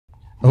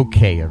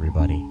Okay,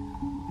 everybody.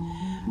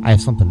 I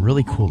have something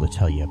really cool to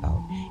tell you about.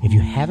 If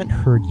you haven't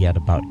heard yet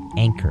about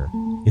Anchor,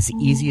 it's the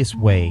easiest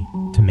way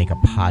to make a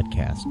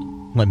podcast.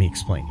 Let me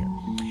explain here.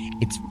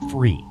 It's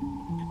free.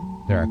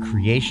 There are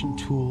creation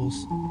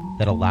tools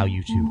that allow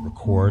you to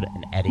record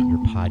and edit your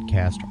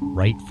podcast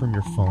right from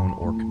your phone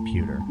or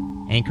computer.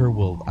 Anchor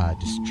will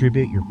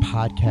distribute your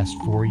podcast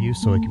for you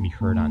so it can be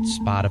heard on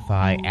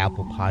Spotify,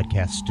 Apple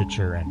Podcasts,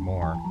 Stitcher, and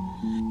more.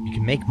 You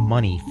can make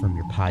money from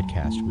your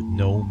podcast with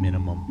no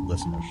minimum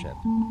listenership.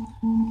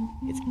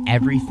 It's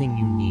everything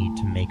you need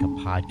to make a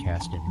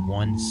podcast in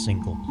one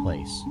single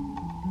place.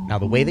 Now,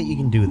 the way that you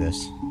can do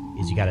this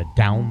is you got to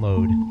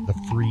download the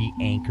free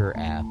Anchor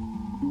app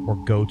or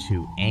go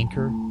to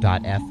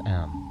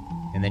anchor.fm,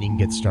 and then you can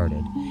get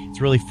started.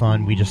 It's really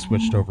fun. We just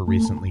switched over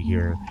recently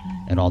here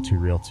at All Too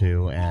Real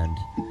 2, and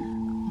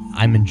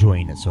I'm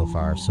enjoying it so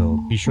far. So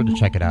be sure to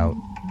check it out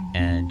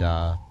and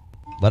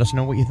let us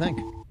know what you think.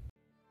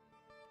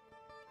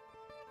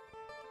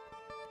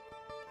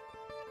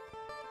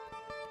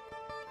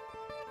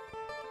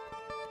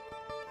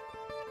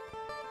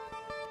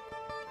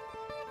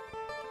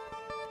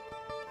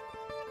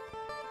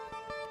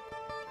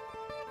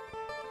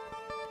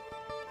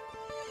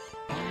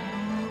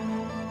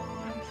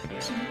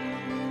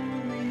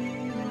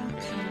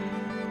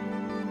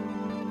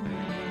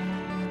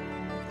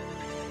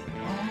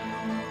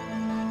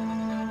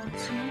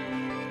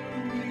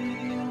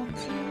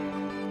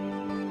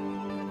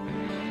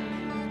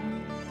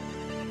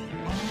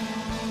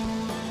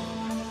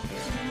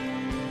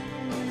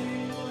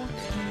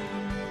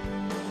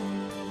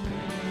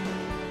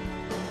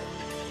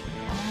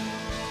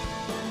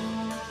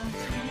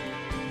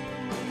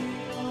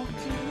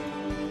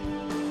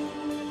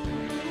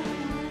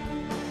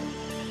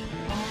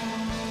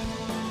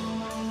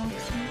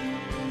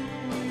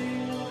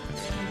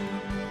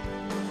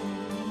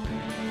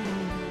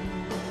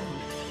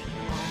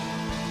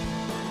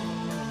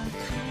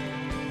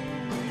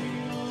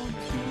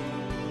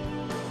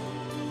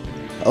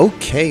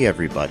 Okay,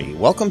 everybody.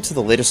 Welcome to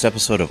the latest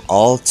episode of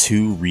All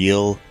Too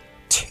Real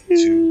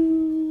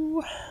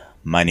 2.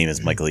 My name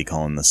is Michael E.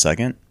 Cullen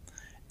II,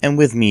 and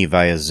with me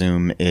via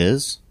Zoom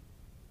is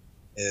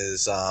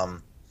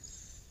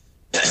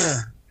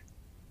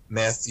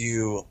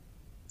Matthew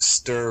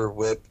Stir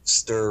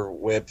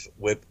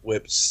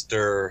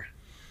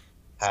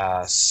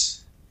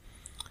Haas.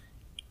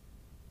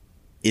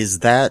 Is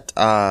that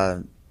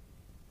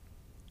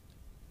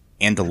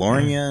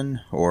Andalorian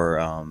or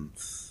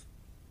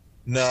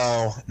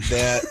No,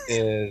 that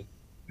is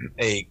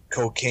a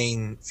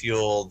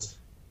cocaine-fueled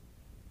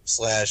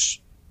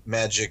 /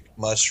 magic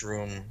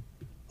mushroom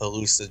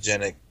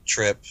hallucinogenic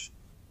trip,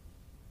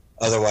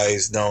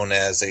 otherwise known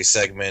as a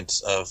segment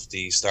of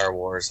the Star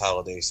Wars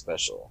Holiday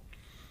Special.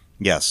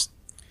 Yes.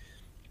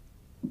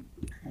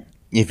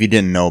 If you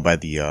didn't know by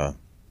the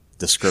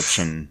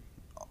description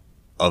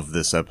of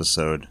this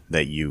episode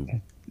that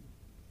you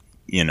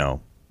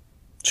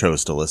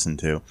chose to listen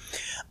to,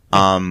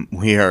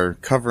 we are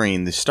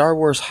covering the Star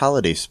Wars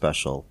Holiday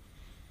Special,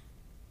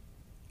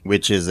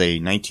 which is a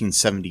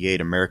 1978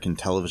 American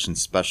television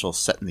special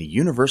set in the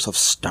universe of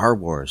Star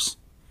Wars.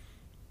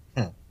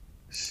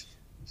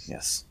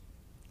 Yes.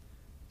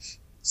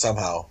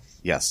 Somehow.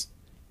 Yes.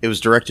 It was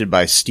directed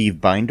by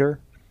Steve Binder.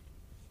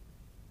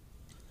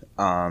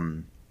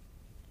 Kill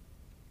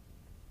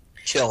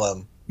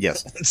him.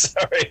 Yes.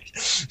 Sorry.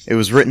 It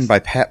was written by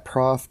Pat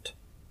Proft,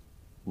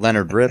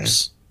 Leonard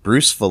Rips,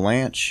 Bruce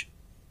Valanche,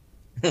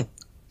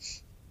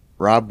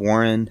 Rob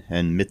Warren,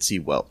 and Mitzi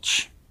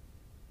Welch.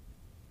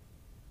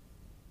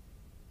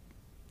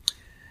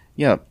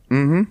 Yeah.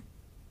 Mm-hmm.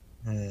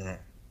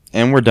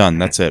 And we're done.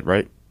 That's it,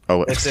 right?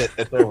 Oh, that's it.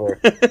 It's over.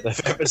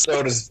 The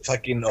episode is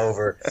fucking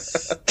over. I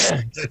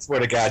swear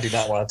to God, I do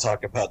not want to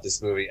talk about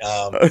this movie.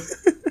 I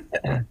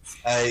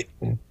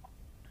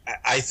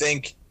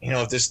think,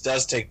 if this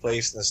does take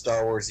place in the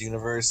Star Wars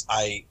universe,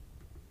 I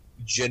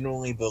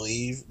genuinely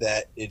believe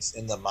that it's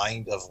in the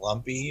mind of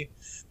Lumpy,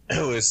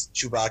 who is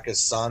Chewbacca's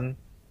son,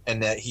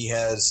 and that he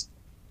has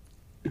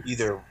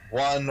either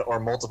one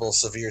or multiple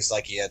severe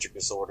psychiatric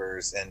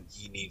disorders, and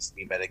he needs to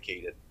be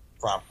medicated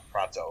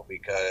pronto,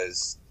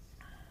 because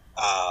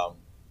I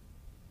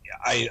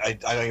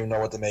don't even know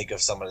what to make of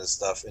some of this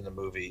stuff in the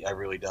movie. I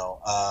really don't.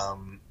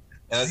 And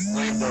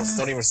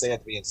don't even say it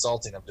to be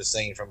insulting. I'm just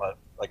saying from a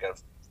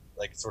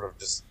sort of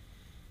just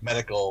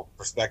medical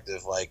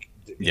perspective,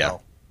 you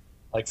know,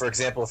 like, for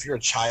example, if you're a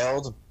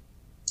child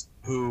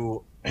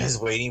who is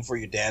waiting for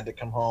your dad to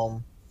come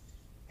home,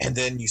 and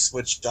then you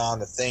switched on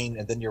the thing,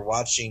 and then you're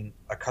watching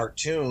a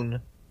cartoon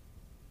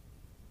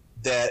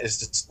that is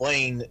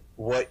displaying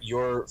what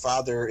your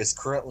father is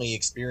currently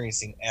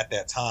experiencing at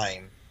that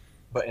time,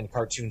 but in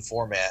cartoon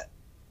format.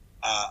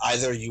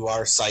 Either you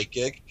are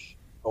psychic,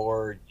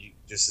 or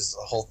this is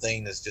a whole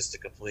thing that's just a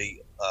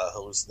complete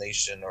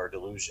hallucination or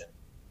delusion.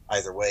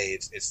 Either way,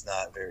 it's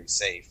not very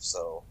safe.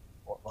 So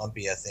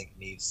Lumpy, I think,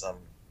 needs some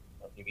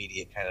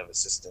immediate kind of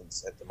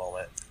assistance at the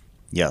moment.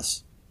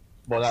 Yes.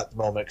 well, not at the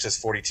moment because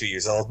he's 42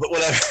 years old, but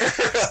whatever.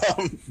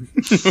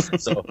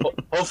 So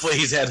hopefully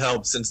he's had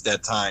help since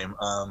that time.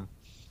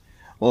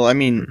 Well, I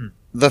mean,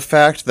 the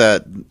fact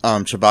that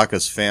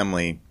Chewbacca's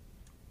family,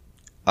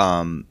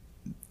 2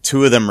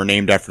 of them are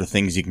named after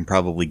things you can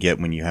probably get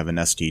when you have an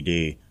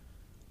STD.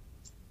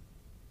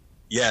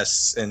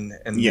 Yes, and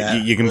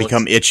you can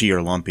become itchy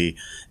or lumpy,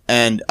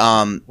 and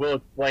we'll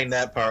explain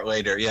that part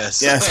later.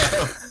 Yes.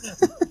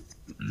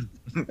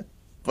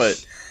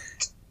 But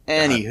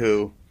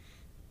anywho,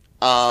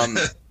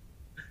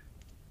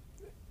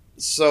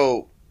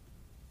 so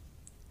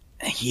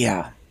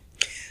yeah,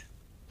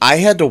 I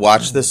had to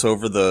watch this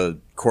over the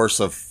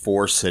course of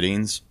 4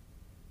 sittings.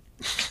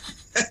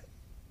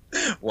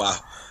 Wow.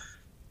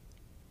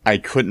 I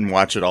couldn't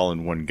watch it all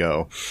in one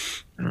go.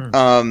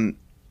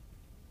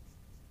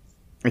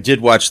 I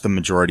did watch the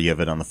majority of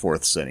it on the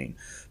 4th sitting,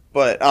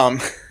 but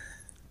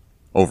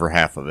over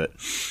half of it.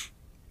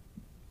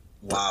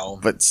 Wow.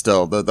 But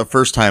still, the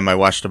first time I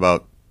watched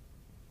about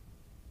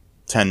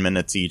 10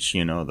 minutes each,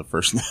 the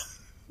first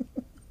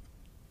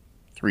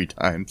 3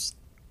 times.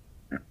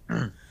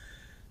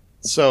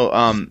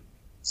 So,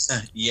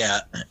 yeah,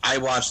 I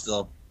watched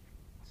the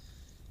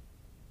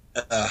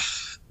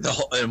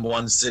whole in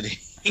one sitting.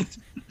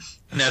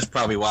 And that's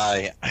probably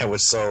why I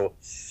was so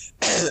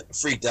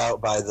freaked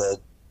out by the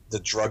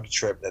drug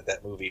trip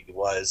that movie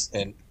was,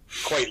 and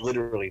quite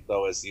literally,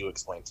 though, as you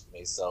explained to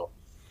me. So,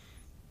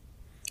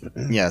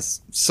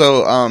 yes.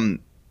 So,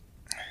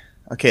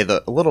 okay,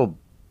 a little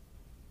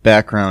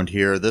background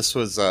here. This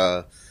was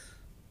a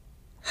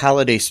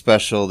holiday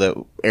special that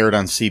aired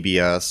on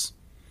CBS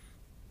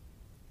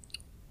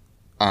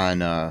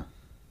in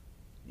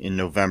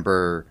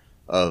November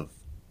of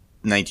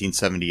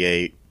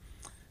 1978,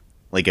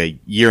 like a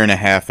year and a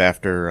half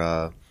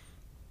after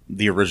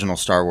the original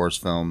Star Wars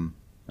film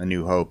A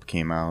New Hope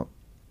came out.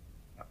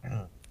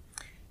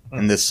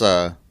 And this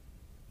the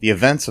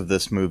events of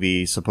this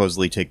movie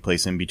supposedly take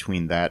place in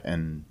between that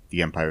and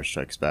The Empire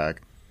Strikes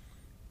Back.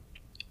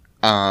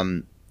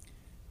 Back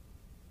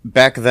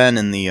then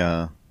in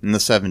the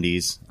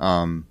 70s,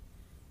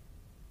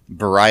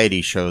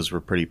 variety shows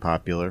were pretty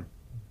popular.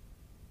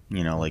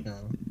 Like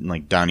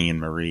Donnie and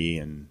Marie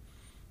and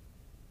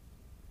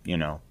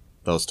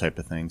those type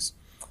of things.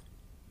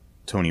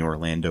 Tony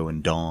Orlando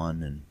and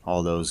Dawn and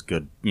all those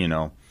good,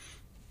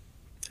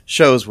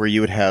 shows where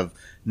you would have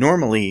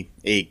normally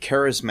a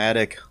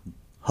charismatic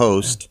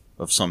host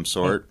of some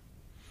sort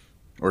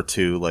or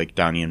 2, like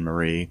Donnie and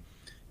Marie,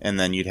 and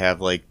then you'd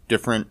have like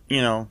different,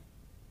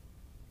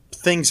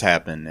 things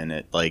happen in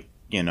it. Like,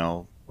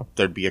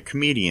 there'd be a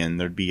comedian,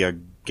 there'd be a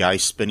guy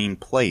spinning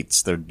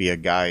plates, there'd be a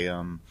guy,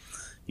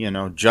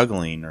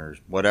 juggling or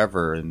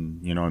whatever,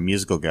 and, a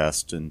musical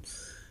guest and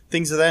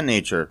things of that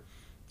nature.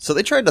 So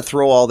they tried to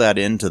throw all that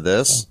into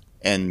this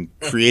and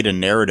create a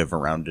narrative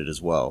around it as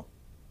well.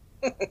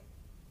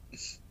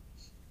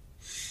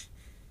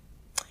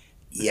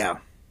 Yeah.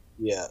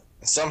 Yeah.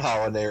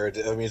 Somehow a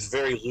narrative. I mean, it's a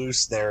very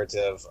loose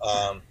narrative.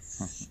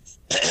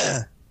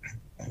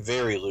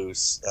 Very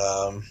loose.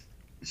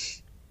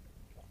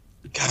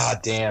 God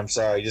damn,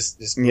 sorry.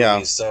 This movie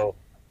is so...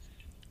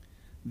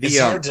 It's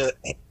hard to...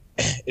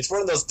 It's one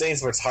of those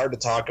things where it's hard to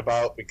talk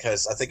about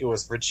because I think it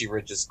was Richie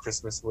Rich's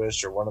Christmas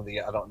Wish or one of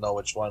the... I don't know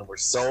which one, where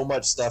so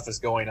much stuff is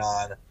going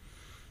on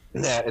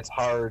that it's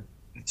hard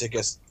to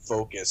just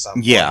focus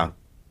on one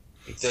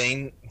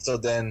thing. So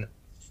then...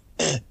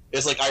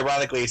 It's like,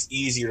 ironically, it's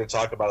easier to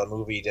talk about a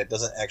movie that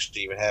doesn't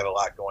actually even have a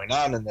lot going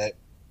on in it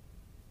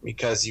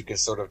because you can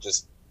sort of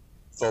just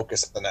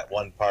focus on that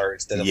one part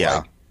instead of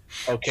like,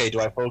 okay, do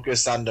I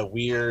focus on the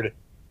weird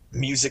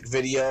music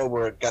video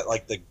where it got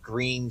like the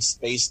green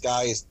space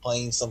guy is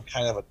playing some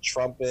kind of a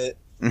trumpet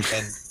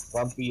and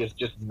Lumpy is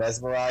just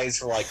mesmerized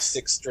for like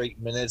 6 straight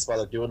minutes while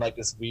they're doing like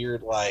this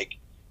weird like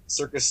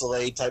Circus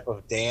Soleil type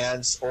of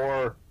dance,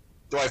 or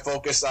do I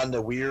focus on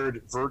the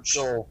weird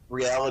virtual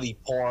reality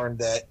porn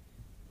that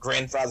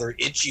Grandfather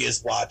Itchy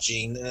is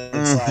watching? And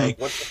it's like,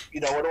 what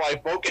do I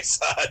focus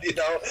on?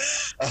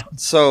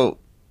 So,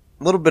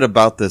 a little bit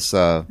about this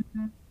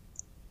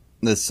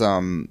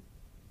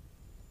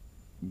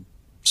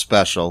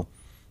special.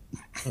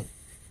 And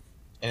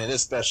it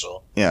is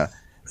special. Yeah.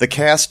 The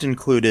cast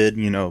included,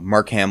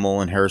 Mark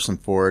Hamill and Harrison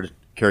Ford,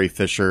 Carrie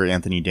Fisher,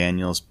 Anthony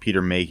Daniels,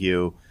 Peter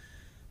Mayhew,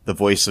 the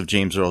voice of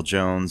James Earl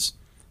Jones,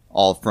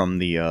 all from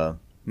the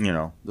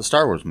the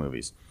Star Wars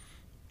movies.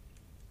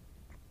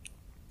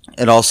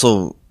 It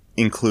also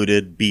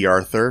included B.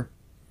 Arthur,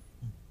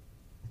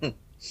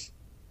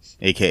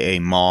 a.k.a.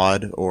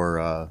 Maude,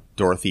 or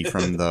Dorothy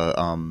from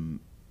the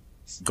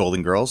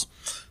Golden Girls.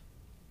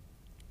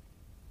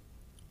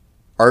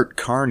 Art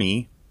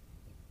Carney,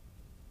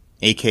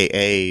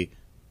 a.k.a.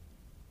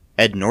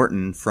 Ed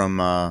Norton from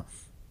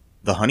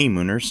The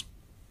Honeymooners.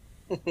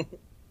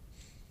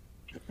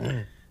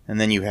 And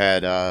then you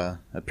had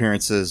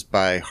appearances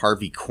by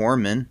Harvey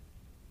Korman,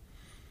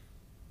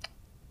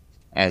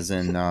 as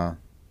in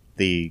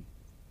the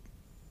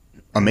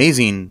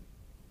amazing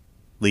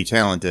incredibly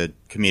talented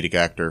comedic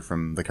actor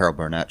from the Carol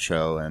Burnett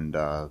Show and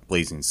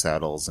Blazing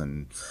Saddles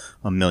and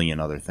a million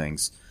other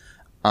things.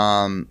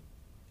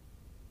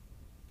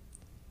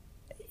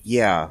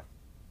 Yeah.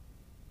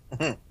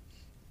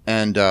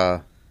 And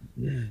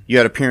you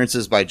had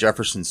appearances by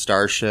Jefferson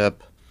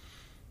Starship,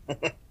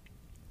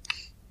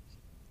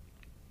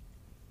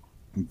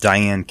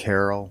 Diane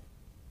Carroll,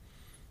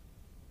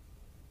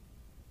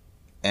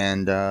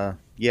 and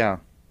yeah.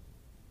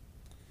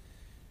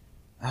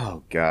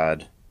 Oh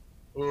God.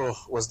 Ooh,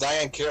 was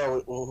Diane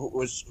Carroll? Who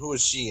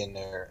was she in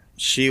there?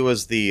 She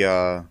was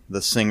the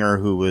singer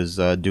who was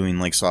doing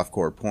like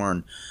softcore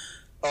porn.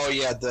 Oh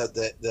yeah,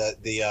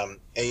 the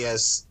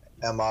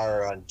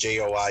ASMR on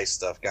JOI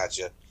stuff.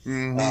 Gotcha.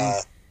 Mm-hmm.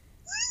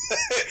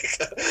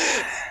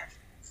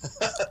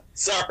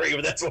 Sorry,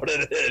 but that's what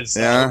it is.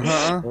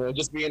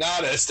 Just being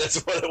honest,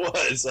 that's what it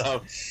was.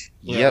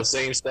 You know,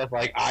 saying stuff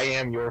like "I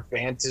am your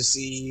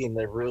fantasy" and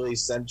the really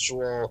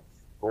sensual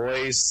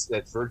voice,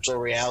 that virtual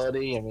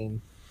reality. I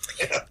mean,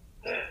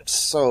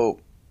 So,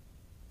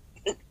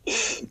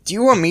 do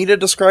you want me to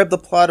describe the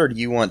plot, or do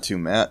you want to,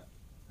 Matt?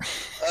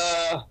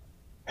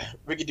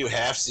 We could do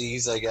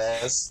half-seas, I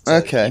guess.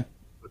 Okay.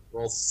 We're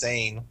both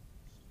sane.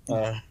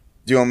 Do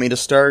you want me to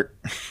start,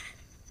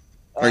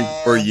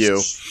 or you?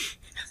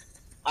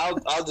 Can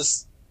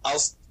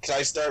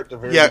I start at the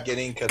very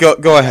beginning?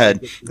 Go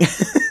ahead.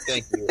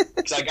 Thank you.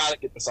 Because I got to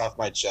get this off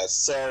my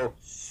chest. So,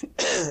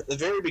 the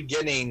very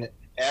beginning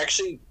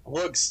actually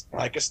looks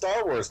like a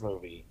Star Wars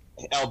movie,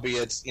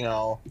 albeit, you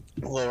know,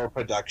 lower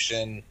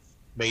production,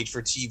 made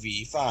for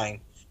TV, fine.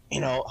 You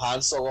know,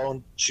 Han Solo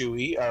and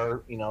Chewie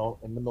are, you know,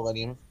 in the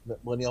Millennium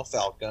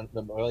Falcon.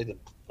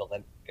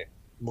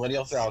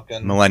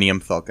 Millennium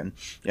Falcon.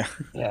 Yeah.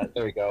 Yeah,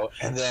 there you go.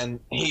 And then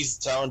he's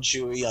telling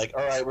Chewie, like,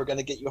 all right, we're going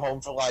to get you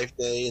home for Life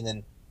Day. And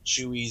then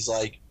Chewie's,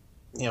 like,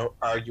 you know,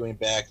 arguing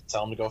back to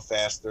tell him to go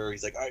faster.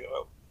 He's like,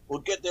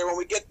 we'll get there when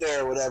we get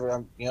there,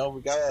 whatever. You know,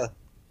 we got to,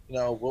 you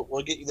know,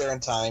 we'll get you there in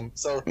time.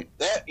 So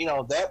that, you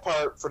know, that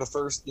part for the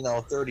first, you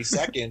know, 30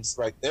 seconds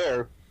right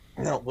there,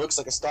 you know, looks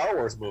like a Star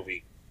Wars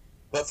movie.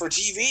 But for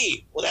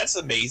TV, well, that's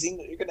amazing.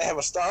 You're going to have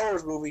a Star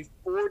Wars movie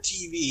for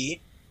TV,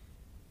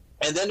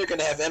 and then they're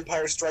going to have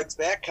Empire Strikes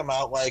Back come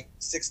out like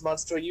 6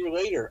 months to a year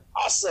later.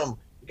 Awesome.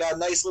 We got a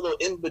nice little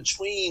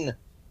in-between,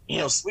 you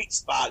know, sweet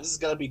spot. This is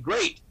going to be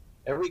great.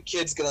 Every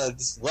kid's going to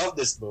just love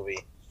this movie.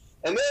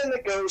 And then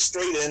it goes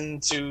straight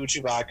into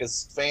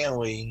Chewbacca's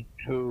family,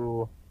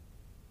 who,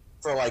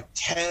 for like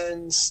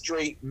 10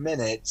 straight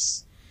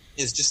minutes,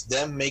 is just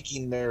them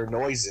making their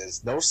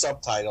noises. No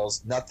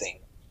subtitles, nothing.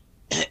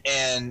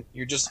 And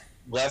you're just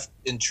left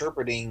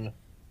interpreting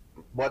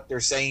what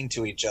they're saying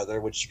to each other,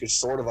 which you could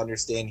sort of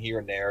understand here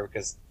and there,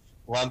 because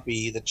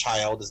Lumpy, the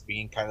child, is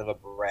being kind of a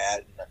brat,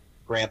 and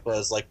Grandpa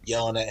is like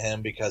yelling at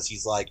him because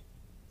he's like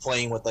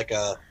playing with like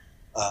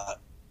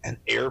an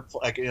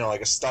airplane, like, you know,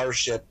 like a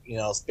starship, you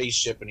know,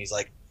 spaceship, and he's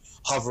like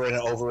hovering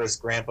over his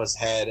grandpa's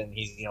head, and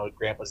he's, you know,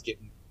 Grandpa's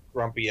getting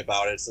grumpy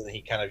about it, so then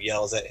he kind of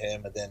yells at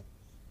him, and then,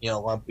 you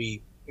know,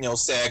 Lumpy, you know,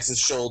 sags his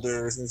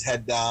shoulders and his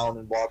head down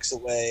and walks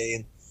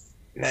away,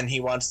 and then he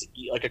wants to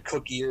eat like a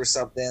cookie or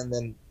something.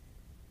 Then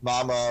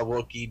Mama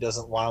Wookiee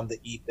doesn't want him to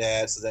eat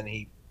that, so then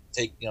he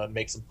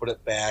makes him put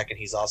it back, and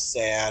he's all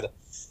sad.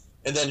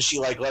 And then she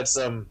like lets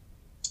him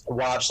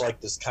watch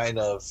like this kind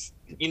of,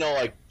 you know,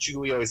 like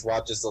Chewie always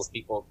watches those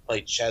people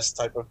play chess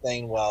type of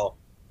thing. Well,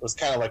 it was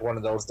kind of like one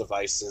of those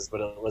devices, but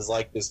it was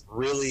like this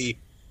really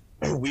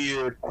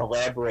weird,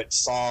 elaborate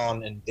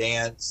song and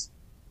dance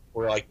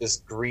where like this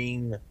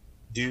green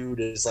dude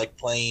is like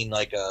playing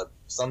like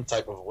some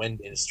type of wind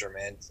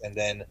instrument, and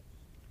then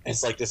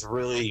it's like this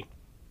really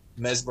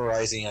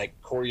mesmerizing, like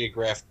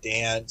choreographed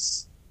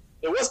dance.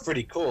 It was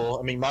pretty cool.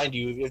 I mean, mind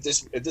you, if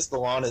this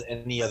belonged in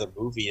any other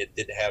movie, it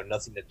did have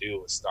nothing to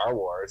do with Star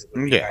Wars. It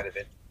would be kind of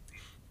interesting.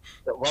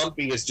 But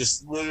Lumpy is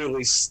just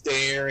literally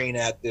staring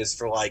at this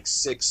for like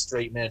 6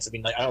 straight minutes. I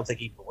mean, like, I don't think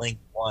he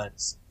blinked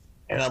once,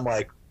 and I'm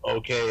like,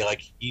 okay,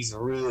 like he's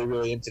really,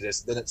 really into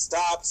this. Then it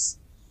stops,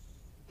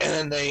 and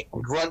then they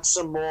grunt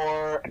some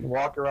more and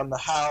walk around the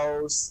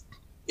house.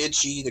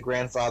 Itchy, the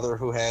grandfather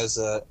who has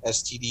a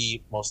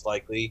STD, most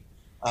likely,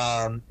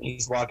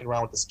 he's walking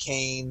around with his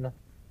cane.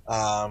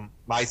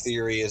 My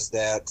theory is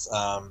that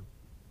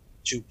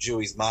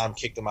Chewie's mom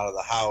kicked him out of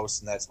the house,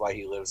 and that's why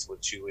he lives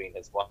with Chewie and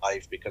his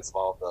wife, because of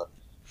all the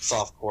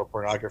softcore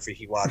pornography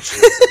he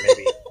watches. Or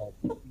maybe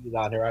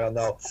on here, I don't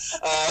know.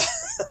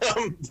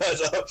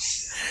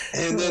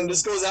 And then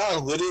this goes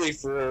on literally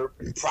for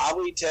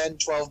probably 10,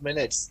 12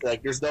 minutes.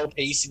 Like, there's no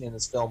pacing in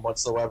this film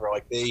whatsoever.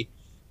 Like, they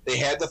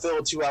had to fill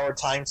a 2-hour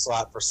time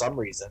slot for some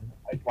reason.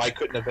 Why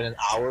couldn't it have been an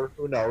hour?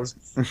 Who knows?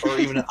 Or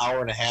even an hour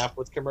and a half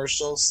with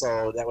commercials.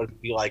 So that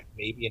would be like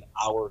maybe an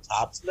hour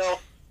tops. No,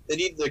 they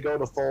needed to go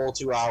to full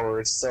 2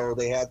 hours. So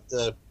they had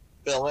to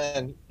fill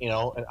in, you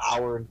know, an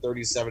hour and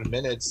 37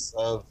 minutes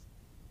of,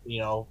 you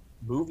know,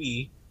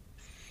 movie,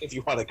 if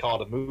you want to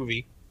call it a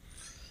movie.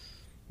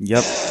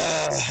 Yep.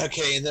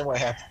 Okay, and then what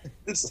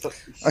happens?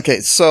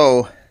 Okay,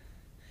 so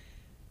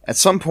at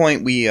some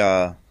point we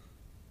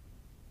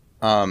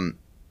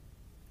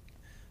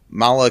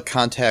Mala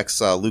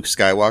contacts Luke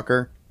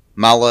Skywalker.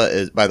 Mala,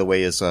 is, by the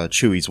way, is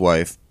Chewie's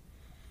wife.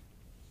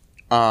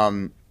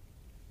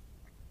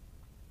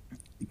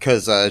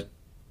 Because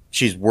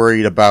she's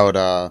worried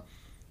about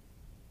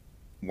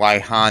why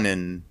Han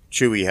and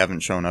Chewie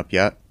haven't shown up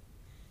yet.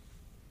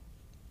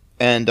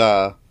 And,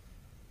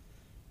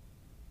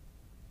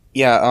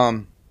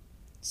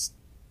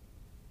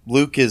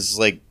 Luke is,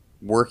 like,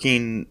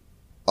 working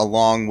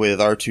along with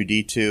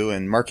R2-D2,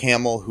 and Mark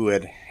Hamill, who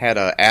had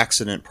an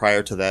accident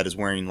prior to that, is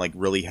wearing, like,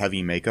 really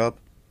heavy makeup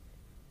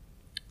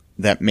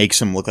that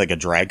makes him look like a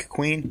drag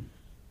queen.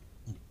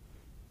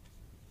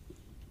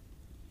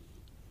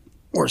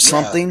 Or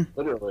something. Yeah,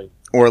 literally.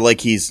 Or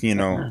like he's,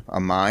 a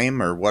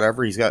mime or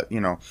whatever. He's got,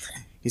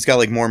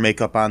 like, more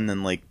makeup on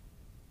than, like,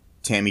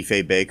 Tammy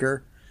Faye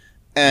Baker.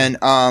 And,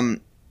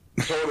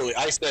 Totally.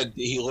 I said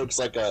he looks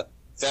like a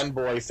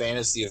femboy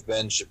fantasy of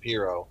Ben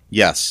Shapiro.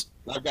 yes.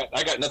 I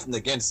got nothing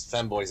against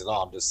femboys at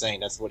all. I'm just saying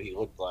that's what he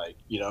looked like,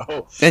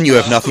 And you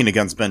have nothing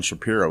against Ben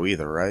Shapiro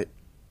either, right?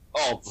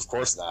 Oh, of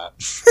course not.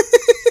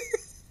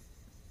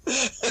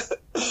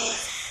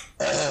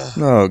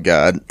 Oh,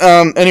 God.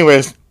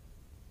 Anyways.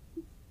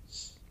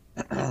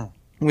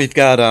 We've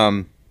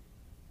got,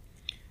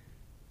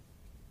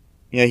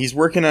 he's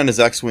working on his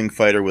X-Wing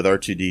fighter with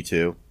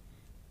R2-D2.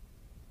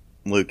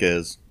 Luke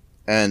is.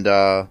 And,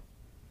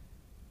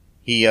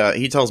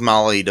 he tells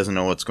Mala he doesn't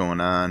know what's going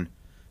on.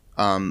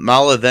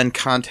 Mala then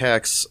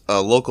contacts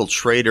a local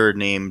trader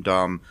named,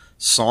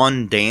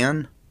 Son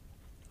Dan,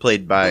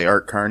 played by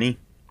Art Carney.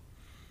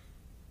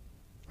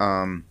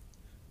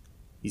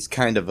 He's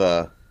kind of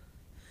a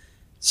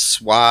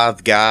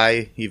suave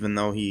guy, even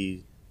though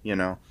he, he's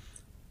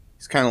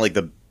kind of like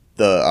the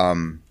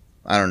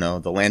I don't know,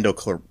 the Lando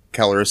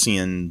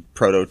Calrissian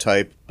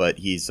prototype, but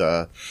he's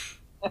not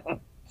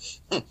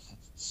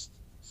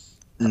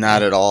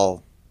at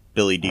all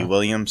Billy D.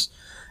 Williams.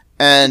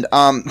 And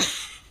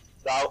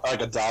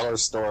like a dollar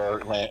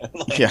store Lando.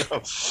 Yeah.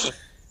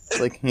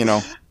 Like,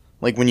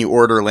 like when you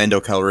order Lando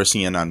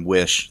Calrissian on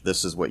Wish,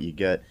 this is what you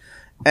get.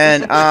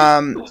 And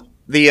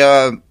he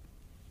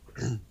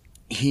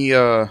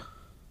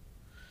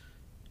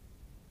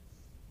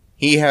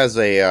has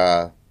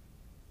a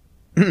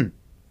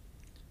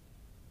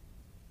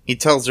he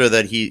tells her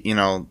that he,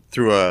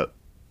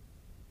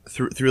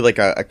 through like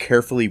a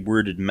carefully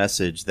worded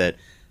message that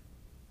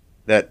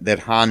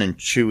Han and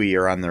Chewie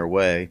are on their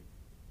way.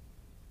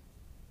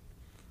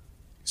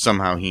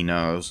 Somehow he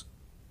knows.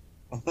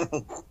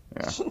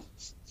 Yeah.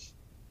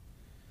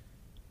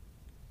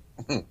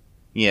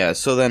 Yeah,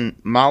 so then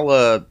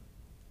Mala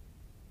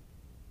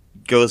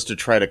goes to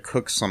try to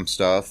cook some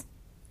stuff.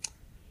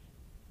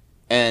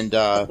 And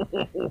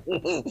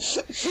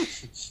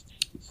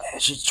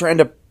she's trying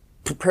to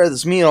prepare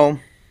this meal.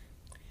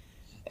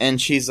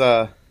 And she's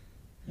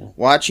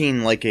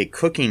watching like a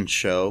cooking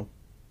show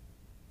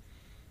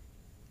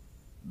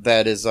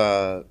that is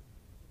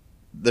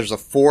there's a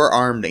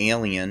four-armed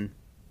alien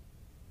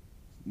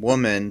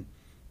woman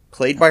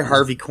played by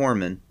Harvey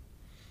Korman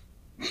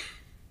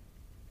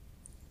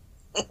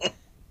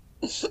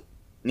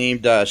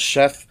named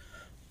Chef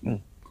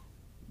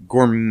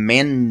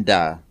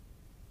Gormanda.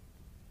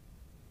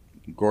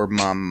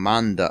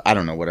 I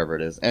don't know, whatever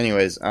it is.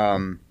 Anyways,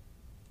 and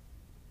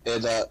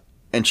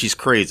she's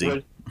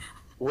crazy.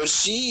 Was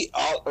she?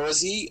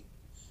 Was he?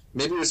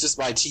 Maybe it was just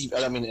my TV.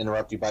 I don't mean to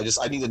interrupt you, but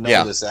I need to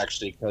know this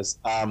actually because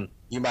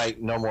you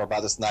might know more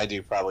about this than I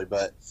do probably.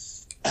 But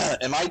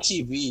in my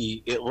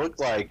TV, it looked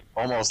like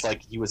almost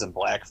like he was in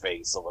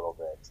blackface a little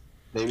bit.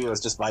 Maybe it was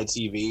just my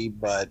TV,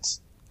 but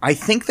I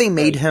think they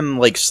made him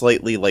like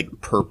slightly like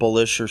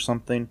purplish or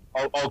something.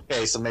 Oh,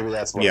 okay, so maybe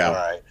that's what. Yeah. All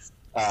right.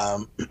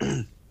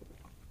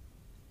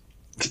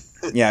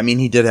 Yeah, I mean,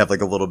 he did have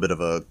like a little bit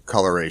of a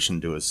coloration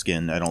to his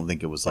skin. I don't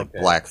think it was like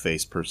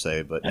blackface per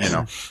se, but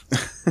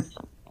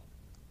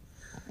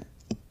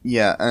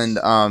yeah,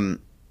 and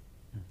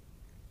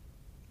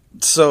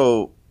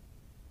so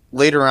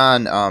later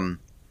on,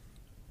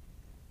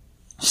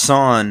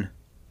 Son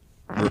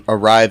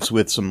arrives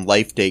with some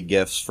Life Day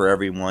gifts for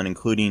everyone,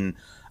 including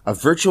a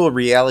virtual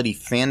reality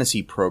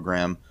fantasy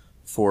program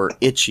for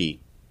Itchy.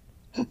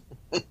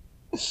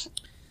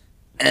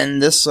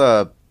 And this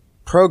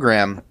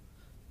program,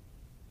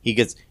 he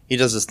does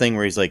this thing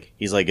where he's like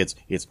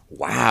it's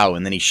wow,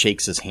 and then he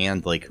shakes his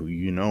hand like,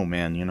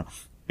 man,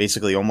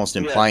 basically almost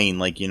implying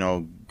like,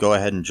 go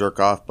ahead and jerk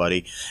off,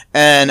 buddy.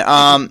 And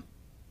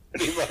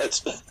Pretty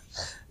much.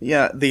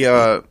 yeah,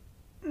 the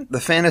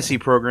fantasy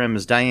program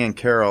is Diane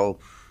Carroll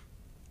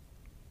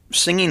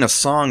singing a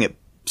song at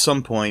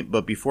some point,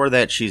 but before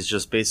that she's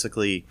just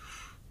basically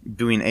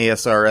doing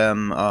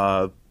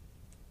ASRM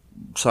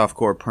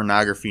softcore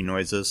pornography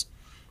noises.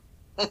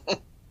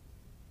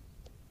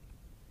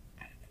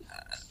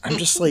 I'm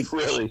just like,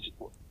 really?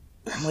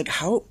 I'm like,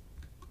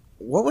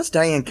 what was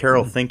Diane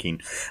Carroll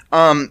thinking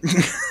when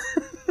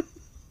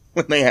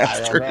they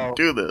asked her to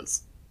do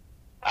this?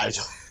 I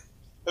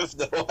have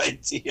no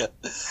idea.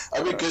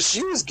 I mean, because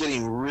she was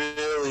getting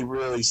really,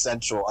 really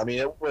sensual. I mean,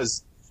 it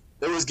was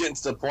getting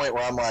to the point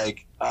where I'm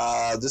like,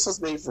 this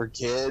was made for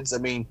kids. I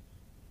mean,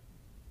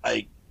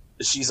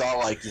 she's all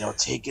like,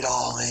 take it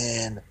all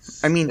in.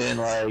 I mean, And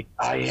like,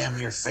 I am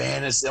your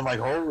fantasy. I'm like,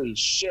 holy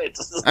shit.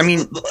 I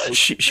mean, Like,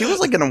 she was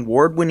like an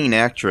award-winning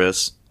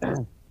actress.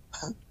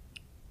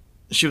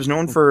 She was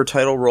known for her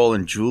title role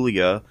in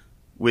Julia,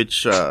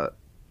 which,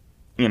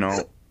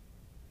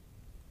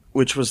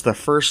 which was the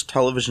first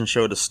television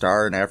show to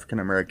star an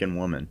African-American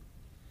woman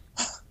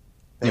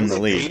in the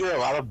lead. They paid her a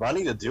lot of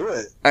money to do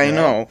it. I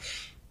know.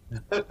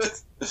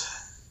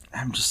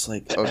 I'm just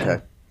like,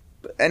 okay.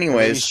 But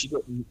anyways.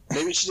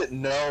 Maybe she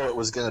didn't know it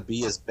was going to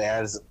be as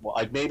bad as...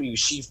 Like, maybe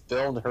she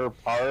filmed her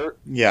part.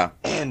 Yeah.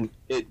 And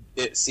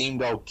it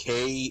seemed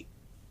okay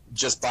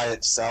just by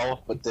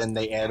itself, but then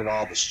they added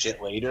all the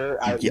shit later.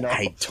 I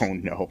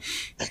don't know.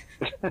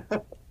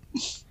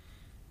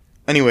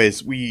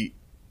 Anyways, we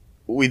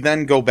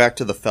then go back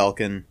to the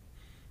Falcon.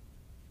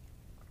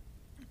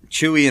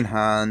 Chewie and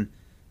Han,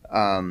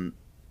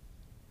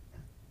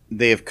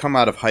 they have come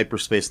out of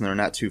hyperspace and they're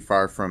not too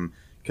far from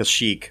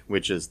Kashyyyk,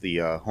 which is the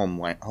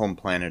home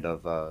planet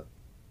of the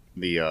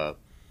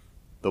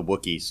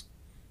Wookiees.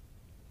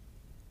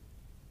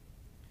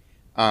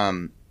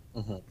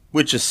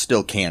 Which is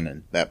still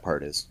canon. That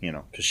part is,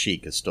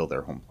 Kashyyyk is still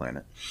their home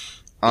planet.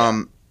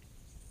 Han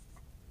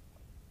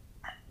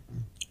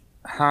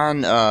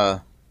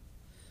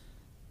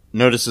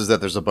notices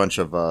that there's a bunch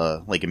of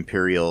like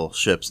Imperial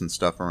ships and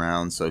stuff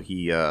around, so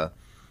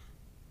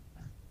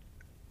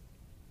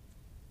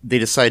they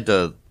decide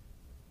to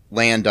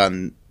land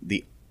on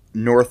the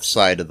north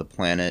side of the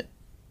planet,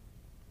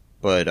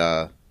 but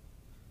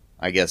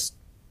I guess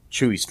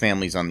Chewie's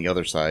family's on the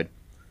other side.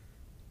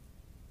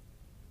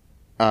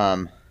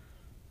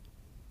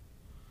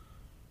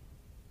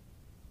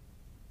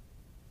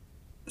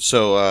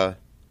 So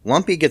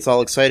Lumpy gets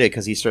all excited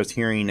because he starts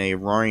hearing a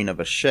roaring of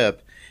a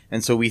ship,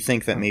 and so we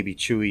think that maybe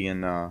Chewie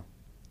and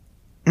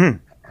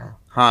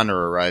Han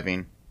are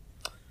arriving.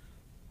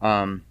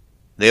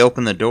 They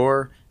open the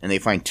door, and they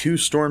find 2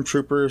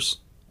 stormtroopers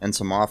and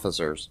some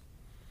officers.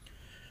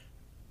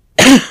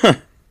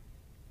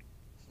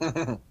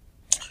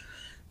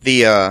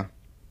 The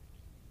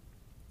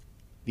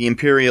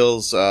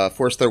Imperials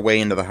force their way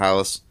into the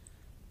house.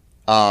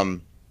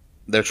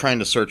 They're trying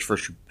to search for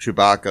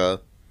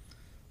Chewbacca.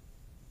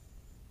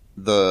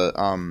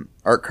 The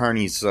Art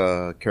Carney's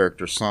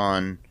character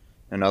Son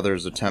and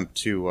others attempt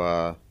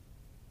to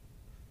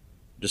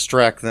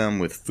distract them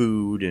with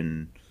food,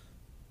 and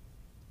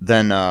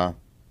then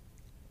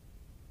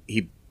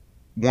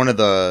one of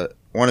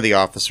the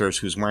officers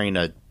who's wearing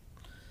a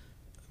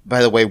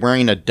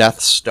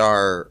Death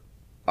Star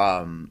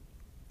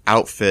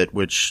outfit,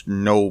 which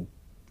no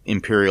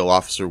Imperial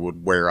officer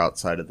would wear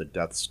outside of the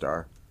Death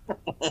Star.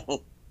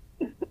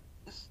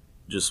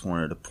 Just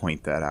wanted to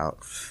point that out.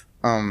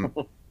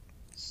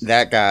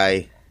 That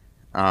guy,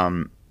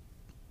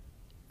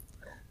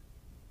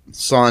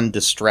 Son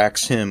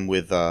distracts him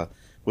with a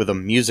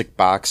music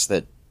box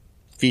that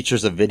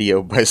features a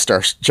video by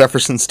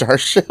Jefferson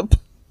Starship,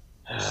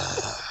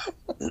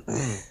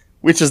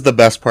 which is the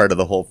best part of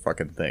the whole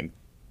fucking thing,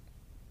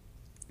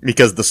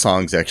 because the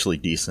song's actually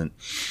decent.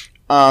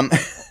 Yeah,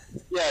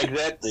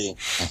 exactly.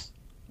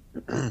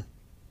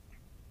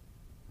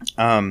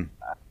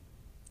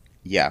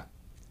 Yeah.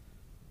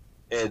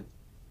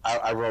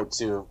 I wrote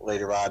too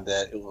later on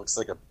that it looks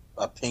like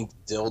a pink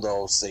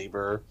dildo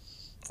saber.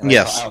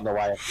 Yes. I don't know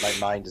why my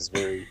mind is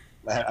I'm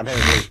having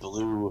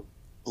very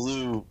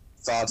blue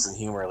thoughts and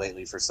humor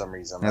lately for some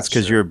reason. That's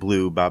because you're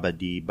blue, Baba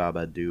Dee,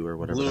 Baba Doo, or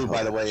whatever. Blue,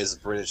 by the way, is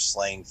British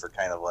slang for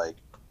kind of like,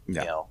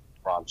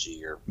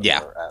 raunchy or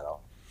whatever. I don't know.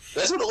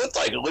 That's what it looked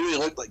like. It literally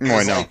looked like.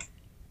 I know.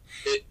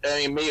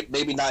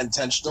 Maybe not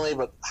intentionally,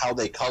 but how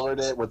they colored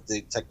it with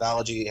the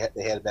technology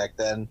they had back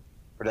then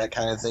for that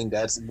kind of thing,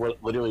 that's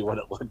literally what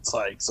it looked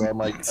like. So I'm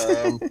like,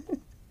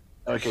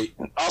 okay.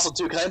 Also,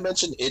 too, can I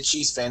mention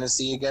Itchy's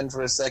fantasy again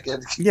for a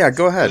second? Yeah,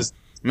 go ahead.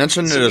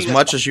 Mention it as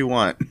much as you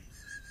want.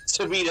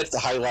 To me, that's the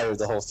highlight of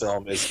the whole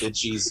film, is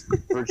Itchy's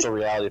virtual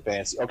reality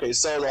fantasy. Okay,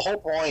 so the whole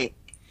point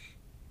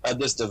of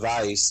this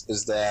device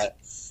is that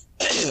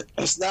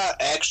it's not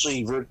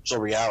actually virtual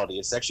reality.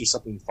 It's actually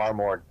something far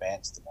more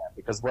advanced than that.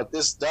 Because what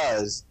this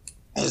does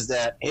is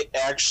that it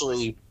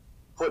actually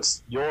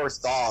puts your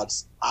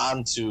thoughts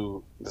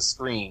onto the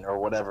screen or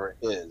whatever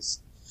it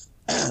is.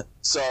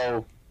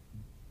 So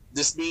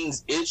this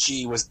means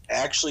Itchy was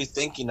actually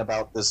thinking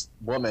about this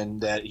woman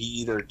that he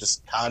either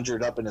just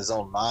conjured up in his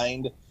own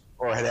mind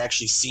or had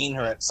actually seen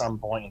her at some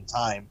point in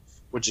time,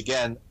 which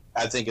again,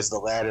 I think is the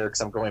latter,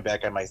 because I'm going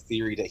back on my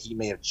theory that he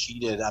may have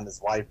cheated on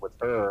his wife with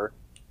her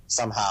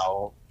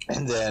somehow,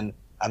 and then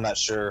I'm not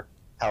sure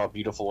how a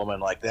beautiful woman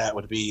like that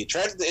would be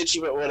attracted to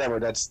Itchy, but whatever.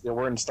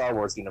 We're in Star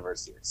Wars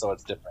universe here, so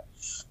it's different.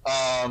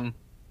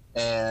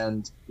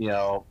 And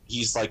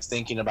he's like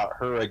thinking about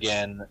her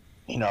again,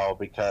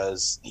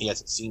 because he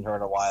hasn't seen her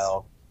in a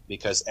while.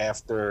 Because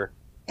after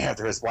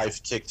his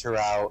wife kicked her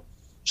out,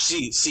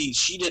 she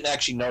didn't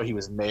actually know he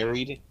was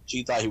married.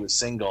 She thought he was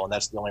single, and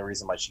that's the only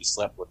reason why she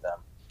slept with him.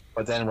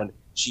 But then when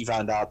she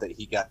found out that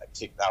he got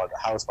kicked out of the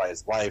house by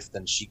his wife,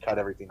 then she cut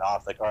everything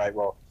off. Like, all right,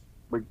 well,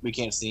 we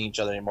can't see each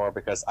other anymore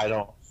because I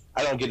don't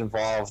I don't get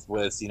involved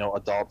with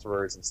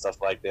adulterers and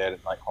stuff like that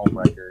and like home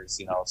wreckers.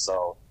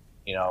 So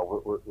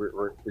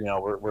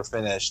we're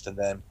finished, and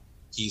then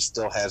he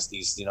still has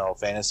these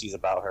fantasies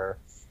about her,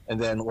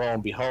 and then lo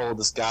and behold,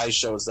 this guy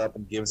shows up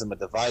and gives him a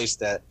device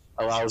that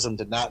allows him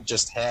to not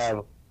just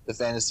have the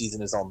fantasies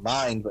in his own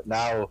mind, but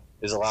now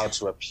is allowed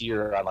to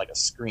appear on like a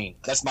screen.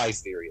 That's my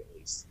theory, at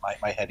least.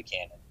 My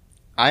headcanon.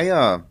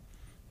 I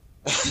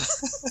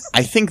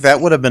think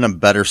that would have been a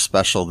better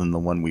special than the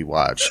one we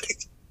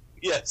watched.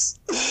 Yes,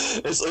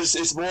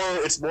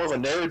 it's more of a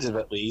narrative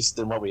at least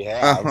than what we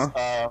have.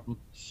 Uh-huh.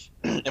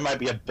 It might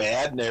be a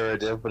bad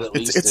narrative, but at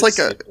least it's like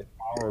it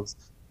follows.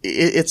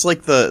 It's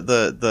like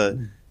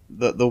the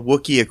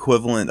Wookiee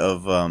equivalent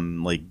of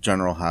like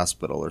General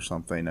Hospital or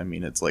something. I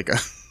mean, it's like a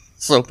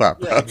soap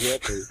opera. Yeah,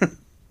 exactly.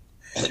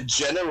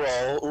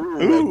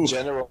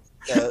 General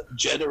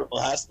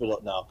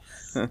Hospital. No.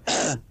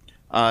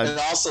 And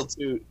also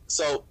too.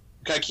 So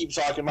can I keep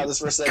talking about this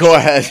for a second? Go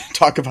ahead,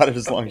 talk about it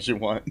as long as you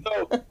want.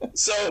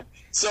 So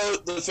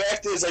the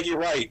fact is, like, you're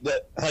right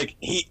that like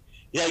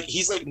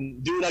he's like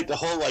doing like the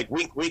whole like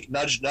wink wink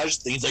nudge nudge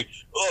thing. He's like,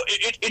 oh,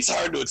 it's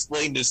hard to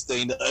explain this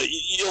thing.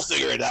 You'll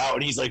figure it out.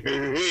 And he's like,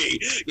 hey,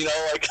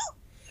 like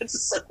it's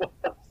just like, what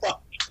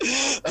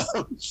the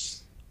fuck.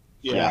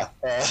 Yeah.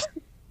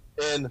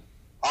 And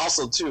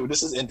also too,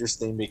 this is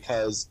interesting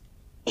because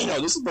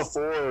this is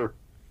before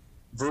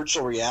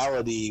virtual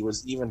reality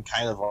was even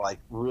kind of like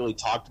really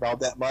talked about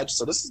that much.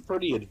 So this is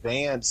pretty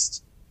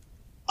advanced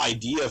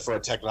idea for a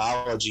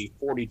technology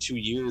 42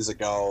 years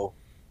ago.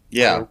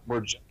 Yeah.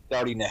 We're just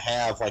starting to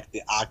have like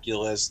the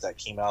Oculus that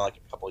came out like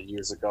a couple of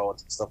years ago and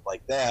stuff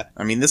like that.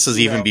 I mean, this is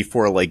even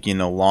before like,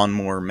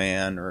 Lawnmower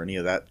Man or any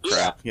of that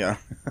crap. Yeah.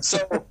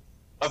 So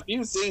a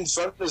few things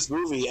from this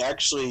movie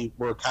actually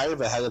were kind of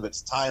ahead of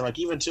its time. Like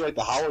even to like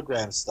the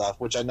hologram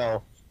stuff, which I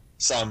know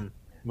some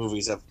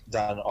movies have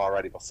done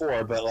already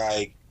before, but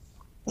like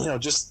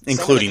just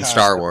including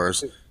Star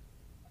Wars.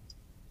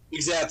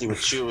 Exactly, with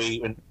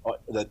Chewie and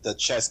the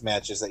chess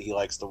matches that he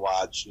likes to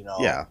watch.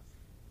 Yeah,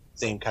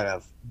 same kind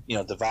of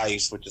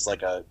device, which is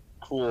like a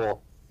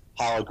cool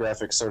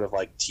holographic sort of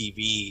like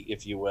TV,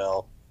 if you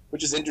will,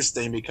 which is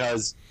interesting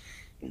because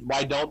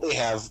why don't they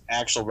have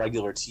actual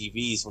regular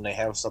TVs when they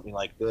have something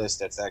like this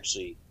that's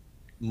actually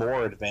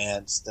more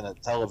advanced than a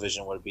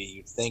television would be?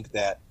 You'd think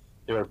that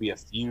there would be a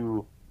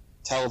few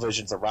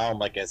televisions around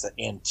like as an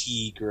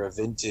antique or a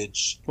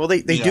vintage. Well,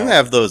 they do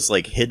have those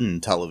like hidden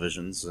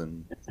televisions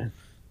and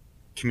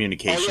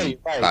communication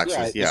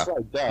boxes. Yeah.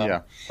 Right,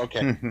 yeah.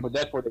 Okay, but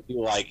that's where they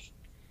do like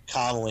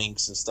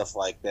conlinks and stuff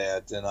like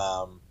that, and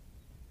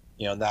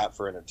not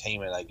for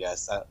entertainment, I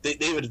guess.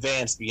 They've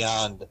advanced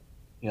beyond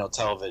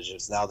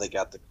televisions. Now they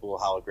got the cool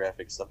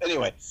holographic stuff.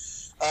 Anyway,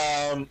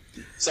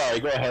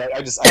 sorry, go ahead. I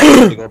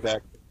wanted to go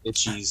back to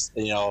Itchy's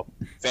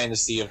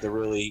fantasy of the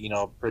really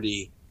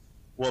pretty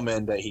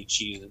woman that he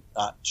cheated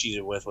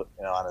with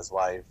on his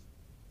wife.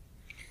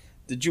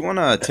 Did you want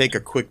to take a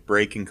quick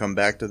break and come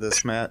back to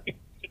this, Matt?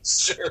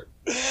 Sure.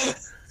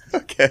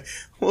 Okay,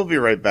 we'll be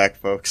right back,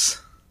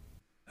 folks.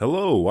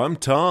 Hello, I'm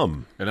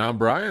Tom. And I'm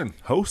Brian.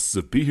 Hosts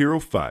of Be Hero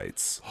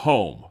Fights.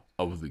 Home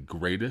of the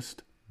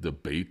greatest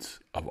debates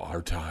of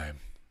our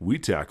time. We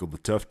tackle the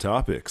tough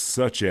topics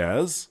such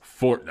as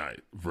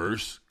Fortnite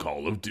vs.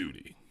 Call of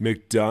Duty.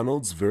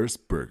 McDonald's vs.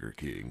 Burger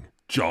King.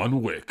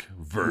 John Wick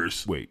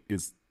vs. Wait,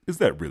 is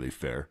that really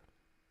fair?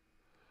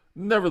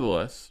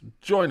 Nevertheless,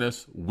 join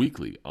us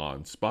weekly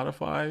on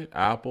Spotify,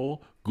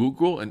 Apple,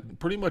 Google, and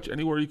pretty much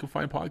anywhere you can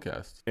find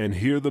podcasts. And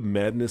hear the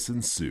madness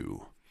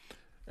ensue.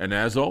 And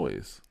as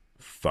always,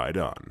 fight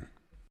on.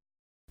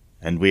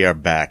 And we are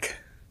back.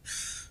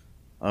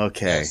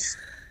 Okay.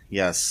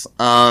 Yes.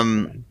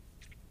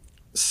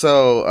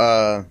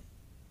 So,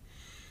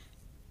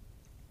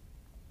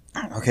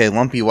 okay,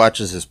 Lumpy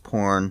watches his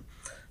porn.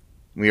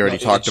 We already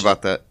talked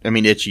about that. I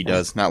mean, Itchy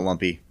does, not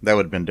Lumpy. That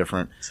would have been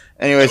different.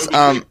 Anyways, 6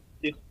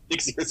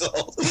 years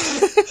old.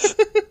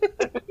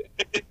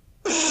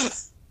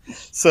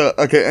 So,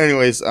 okay,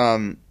 anyways,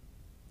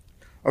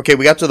 okay,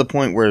 we got to the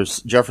point where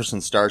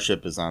Jefferson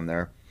Starship is on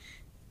there.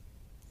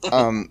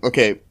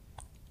 Okay,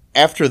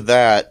 after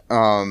that,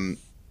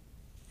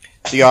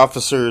 the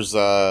officers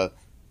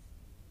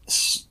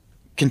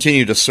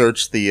continue to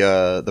search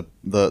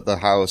the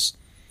house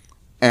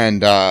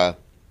and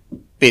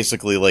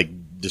basically like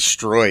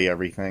destroy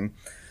everything.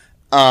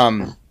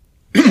 While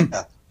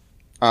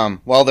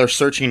they're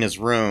searching his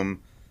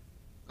room,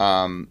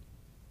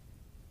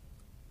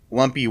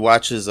 Lumpy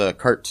watches a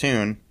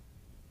cartoon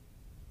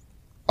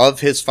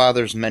of his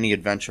father's many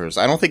adventures.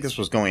 I don't think this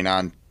was going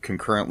on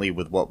concurrently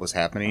with what was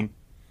happening,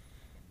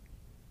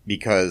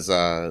 because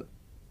Han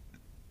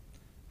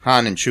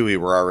and Chewie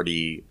were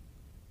already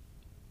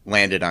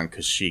landed on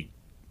Kashyyyk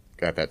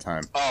at that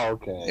time. Oh,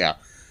 okay. Yeah.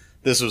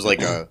 This was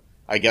like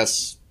I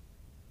guess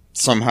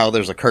somehow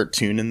there's a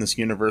cartoon in this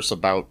universe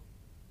about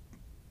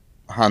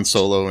Han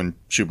Solo and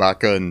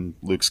Chewbacca and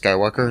Luke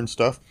Skywalker and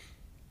stuff.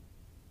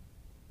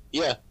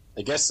 Yeah,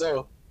 I guess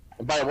so.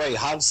 And by the way,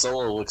 Han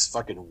Solo looks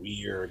fucking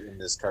weird in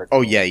this cartoon.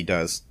 Oh yeah, he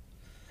does.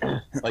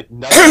 Like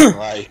nothing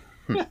like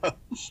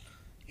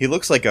He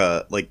looks like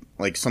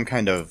like some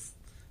kind of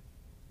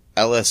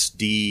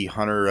LSD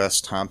Hunter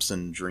S.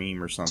 Thompson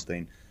dream or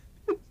something.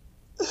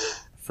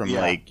 From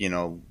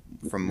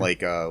from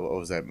what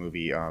was that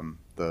movie?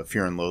 The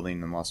Fear and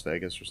Loathing in Las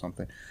Vegas or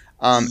something.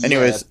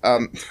 Anyways,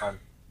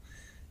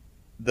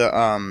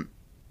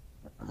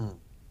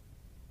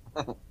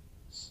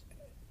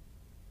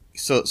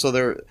 so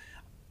they're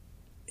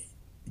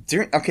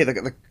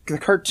the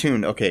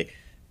cartoon. Okay,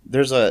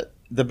 there's the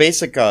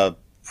basic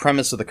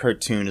premise of the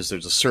cartoon is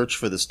there's a search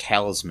for this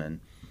talisman,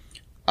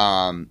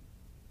 and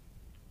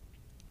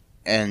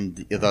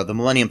the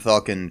Millennium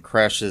Falcon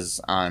crashes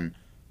on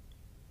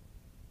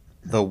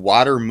the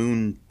water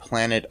moon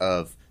planet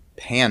of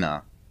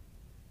Pana.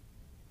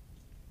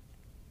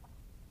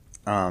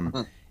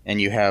 And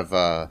you have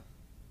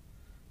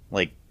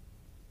like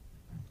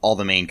all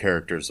the main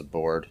characters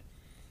aboard.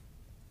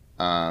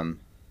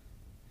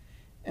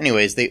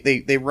 Anyways,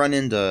 they run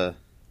into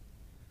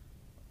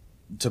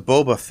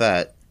Boba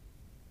Fett,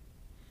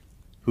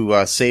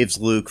 who saves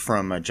Luke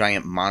from a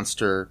giant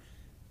monster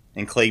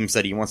and claims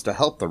that he wants to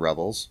help the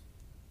rebels.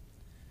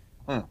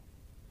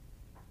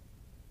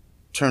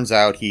 Turns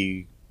out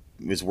he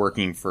was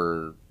working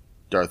for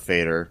Darth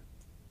Vader.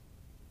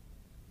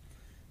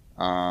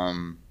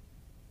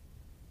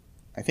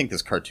 I think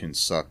this cartoon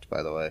sucked,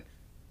 by the way.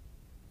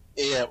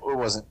 Yeah, it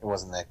wasn't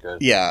that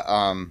good.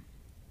 Yeah,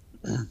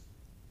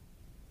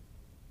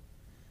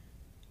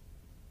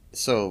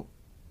 so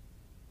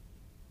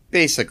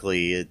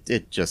basically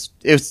it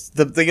was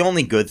the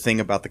only good thing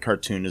about the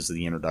cartoon is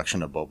the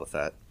introduction of Boba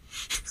Fett.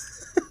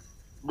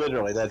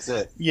 Literally, that's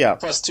it. Yeah.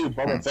 Plus,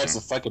 Boba Fett's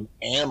a fucking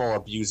animal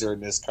abuser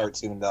in this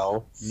cartoon,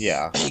 though.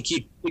 Yeah. He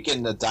keeps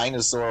picking the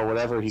dinosaur or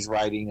whatever he's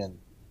riding and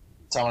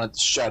telling it to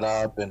shut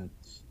up and,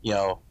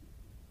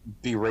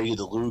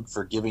 berated Luke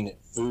for giving it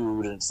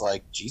food. And it's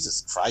like,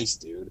 Jesus Christ,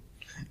 dude.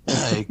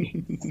 Like,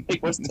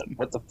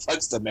 what the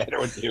fuck's the matter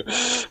with you?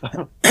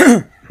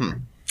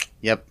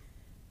 Yep.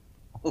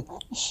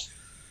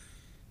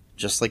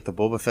 Just like the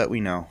Boba Fett we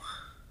know.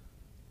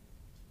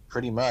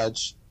 Pretty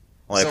much.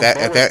 Well, So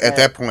at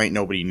that point,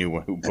 nobody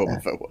knew who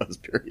Boba Fett was.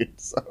 Period.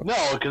 So. No,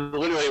 because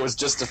literally it was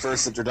just the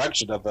first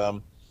introduction of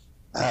him,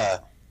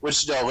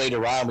 which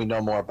later on we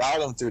know more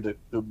about him through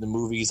the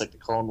movies like the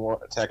Clone War,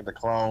 Attack of the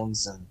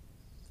Clones, and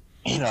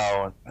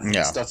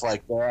stuff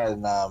like that,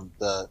 and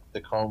the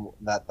Clone,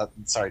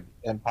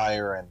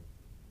 Empire, and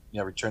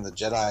Return of the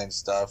Jedi and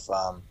stuff.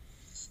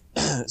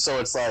 So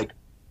it's like,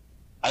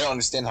 I don't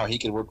understand how he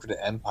could work for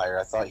the Empire.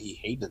 I thought he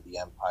hated the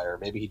Empire.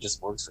 Maybe he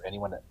just works for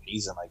anyone that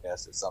pays him, I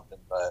guess, or something.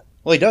 But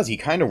well, he does. He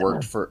kind of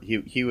worked for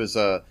he was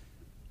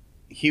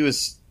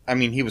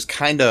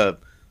kind of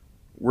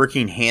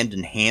working hand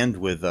in hand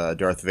with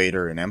Darth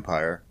Vader and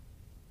Empire,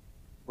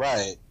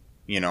 right?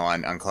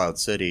 On Cloud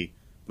City,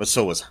 but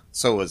so was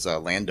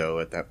Lando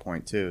at that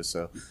point too.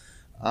 So,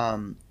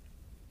 right.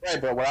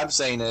 But what I'm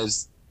saying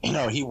is,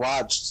 he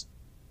watched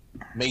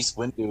Mace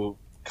Windu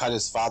cut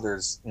his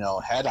father's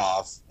head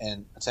off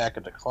in Attack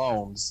of the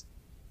Clones,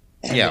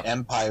 and the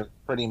Empire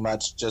pretty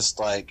much just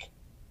like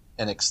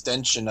an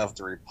extension of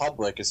the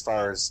Republic as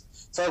far as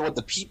what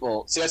the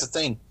people see. That's the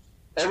thing.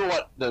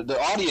 Everyone,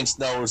 the audience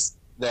knows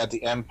that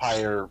the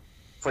Empire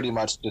pretty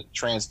much just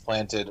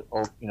transplanted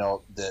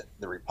the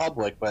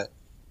Republic, but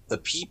the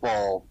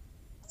people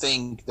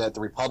think that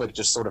the Republic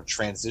just sort of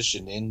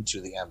transitioned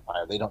into the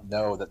Empire. They don't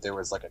know that there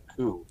was like a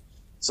coup.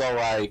 So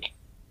like,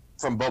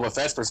 from Boba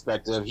Fett's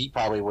perspective, he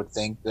probably would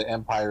think the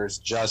Empire is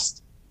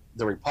just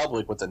the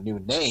Republic with a new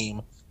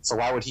name. So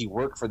why would he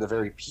work for the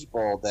very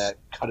people that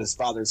cut his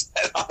father's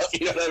head off?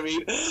 You know what I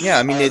mean? Yeah,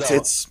 I mean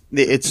it's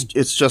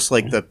just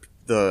like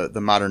the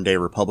modern day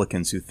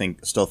Republicans who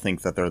still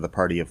think that they're the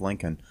party of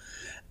Lincoln,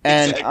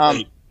 and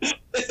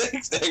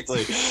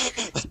exactly.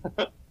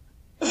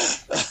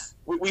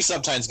 We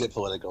sometimes get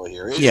political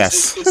here.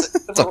 Yes.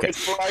 It's okay.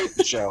 It's a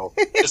variety show.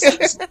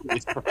 It's a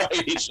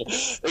variety show.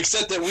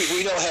 Except that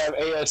we don't have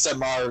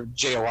ASMR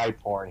JOI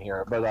porn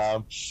here. But,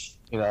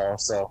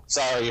 so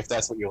sorry if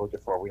that's what you're looking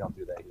for. We don't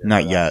do that here.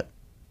 Not yet.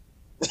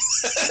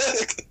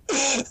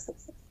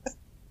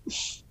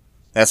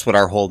 That's what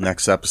our whole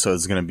next episode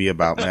is going to be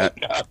about, Matt.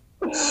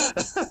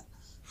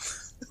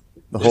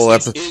 The whole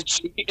episode.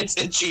 It's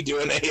Itchy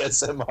doing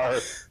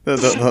ASMR.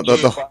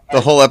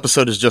 The whole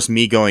episode is just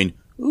me going,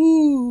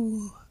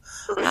 ooh.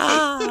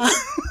 Ah.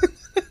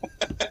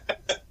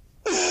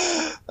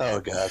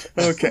 Oh God.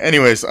 Okay.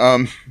 Anyways,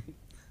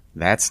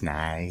 that's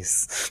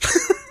nice.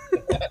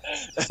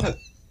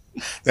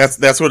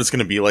 That's what it's going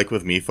to be like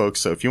with me,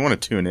 folks. So if you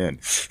want to tune in,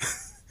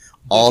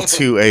 All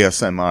 2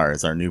 ASMR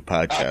is our new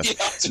podcast.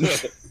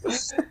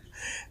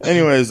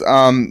 Anyways,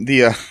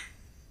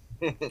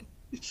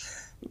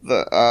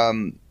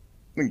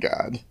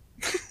 God.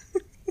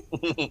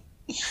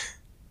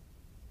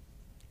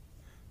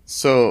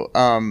 So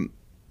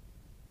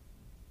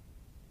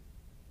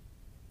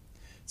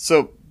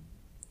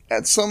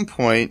at some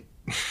point,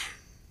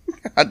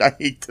 God, I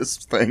hate this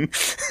thing.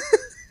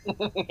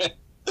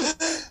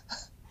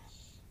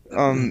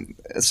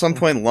 At some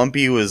point,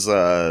 Lumpy was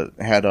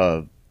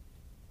had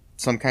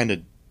some kind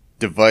of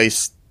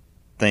device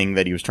thing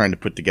that he was trying to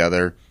put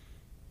together,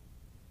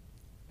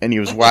 and he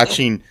was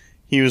watching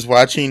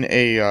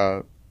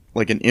a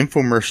like an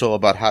infomercial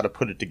about how to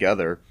put it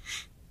together.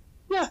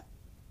 Yeah,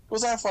 it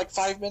was on for like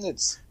 5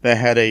 minutes. That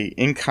had a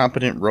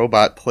incompetent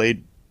robot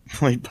played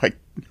by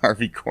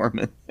Harvey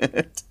Korman in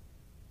it.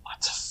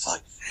 What the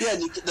fuck? Yeah,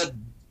 you get the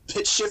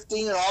pitch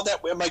shifting and all that.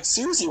 I'm like,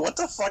 seriously, what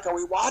the fuck are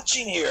we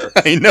watching here?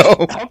 I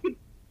know.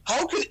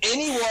 How could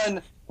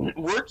anyone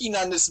working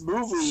on this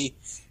movie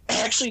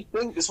actually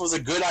think this was a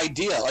good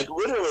idea? Like,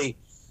 literally,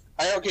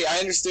 I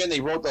understand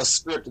they wrote the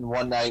script in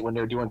one night when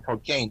they were doing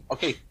cocaine.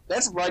 Okay,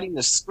 that's writing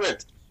the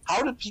script.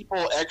 How did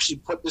people actually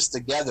put this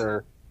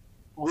together,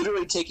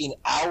 literally taking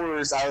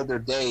hours out of their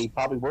day,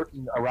 probably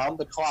working around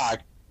the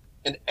clock,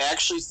 and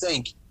actually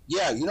think,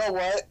 yeah, you know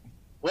what?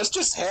 Let's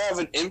just have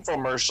an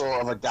infomercial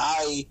of a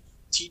guy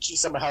teaching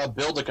someone how to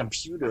build a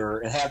computer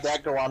and have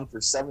that go on for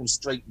 7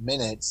 straight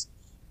minutes.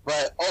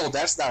 But,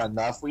 that's not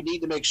enough. We need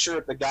to make sure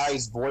that the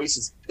guy's voice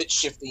is pitch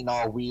shifting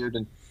all weird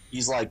and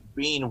he's like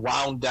being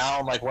wound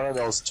down like one of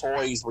those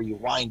toys where you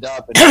wind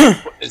up and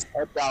he's putting his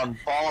head down and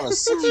falling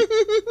asleep.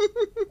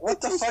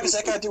 What the fuck is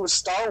that got to do with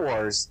Star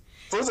Wars?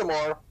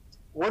 Furthermore,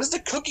 what does the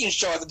cooking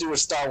show have to do with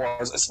Star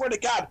Wars? I swear to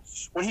God,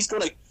 when he's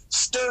going like,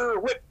 stir,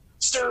 whip,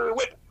 stir,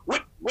 whip,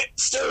 whip, whip,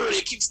 stir, and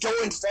it keeps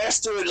going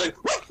faster, and like,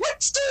 whip,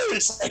 whip, stir,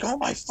 it's like, oh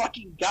my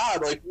fucking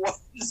God, like, what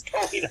is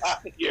going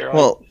on here? Like,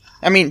 Well,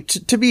 I mean,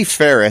 to be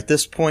fair, at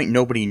this point,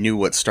 nobody knew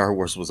what Star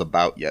Wars was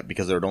about yet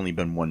because there had only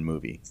been one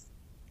movie.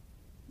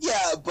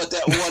 yeah, but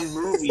that one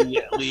movie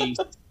at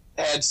least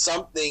had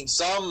some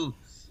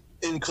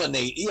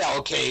inclination. Yeah,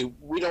 okay,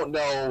 we don't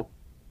know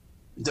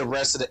the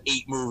rest of the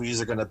 8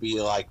 movies are going to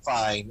be like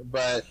fine,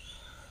 but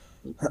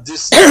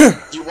this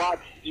you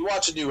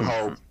watch A New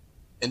Hope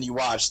and you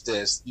watch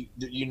this,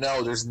 you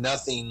know there's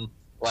nothing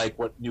like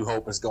what New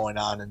Hope is going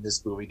on in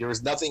this movie. There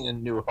was nothing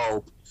in New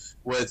Hope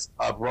with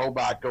a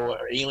robot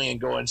alien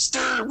going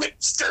stir whip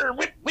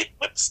whip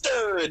whip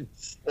stir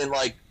and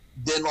like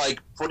then like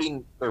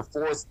putting their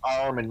fourth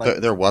arm and like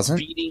There wasn't?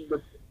 beating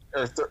the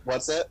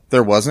what's that?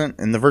 There wasn't?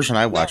 In the version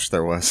I watched,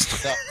 there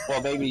was. No,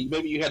 well, maybe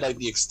you had like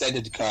the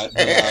extended cut,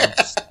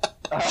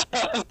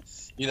 but,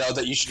 you know,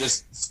 that you should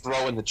just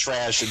throw in the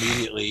trash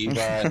immediately.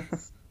 But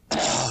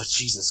oh,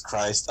 Jesus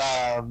Christ,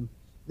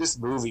 this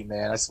movie,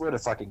 man! I swear to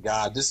fucking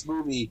God, this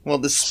movie. Well,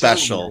 this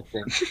special.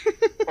 Me,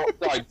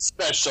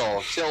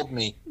 special killed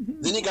me.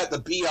 Then you got the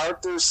B.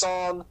 Arthur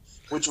song,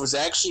 which was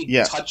actually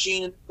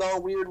touching in a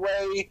weird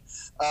way.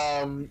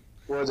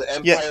 Where the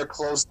Empire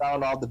closed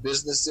down all the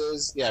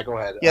businesses. Yeah, go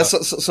ahead. Yeah,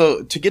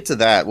 so to get to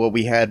that, what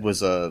we had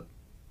was a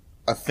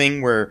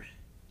thing where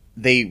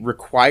they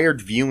required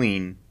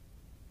viewing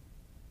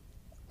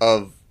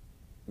of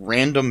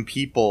random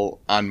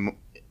people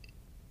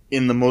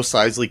in the Mos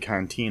Eisley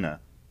Cantina.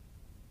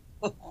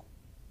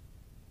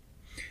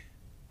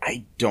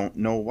 I don't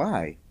know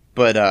why,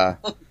 but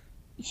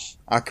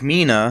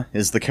Ackmena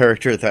is the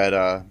character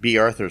that B.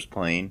 Arthur's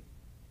playing.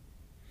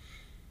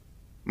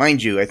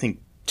 Mind you, I think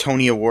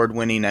Tony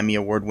Award-winning, Emmy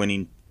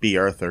Award-winning B.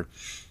 Arthur.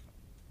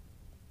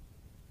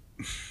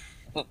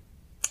 Yeah.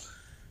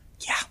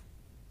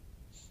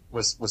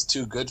 Was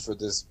too good for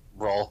this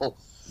role.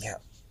 Yeah.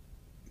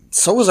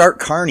 So was Art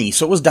Carney.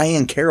 So was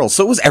Diane Carroll.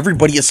 So was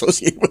everybody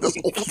associated with this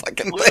whole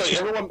fucking thing.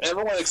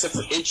 Everyone except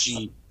for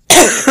Itchy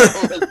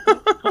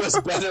was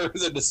better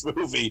than this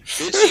movie.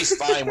 Itchy's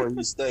fine where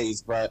he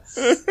stays, but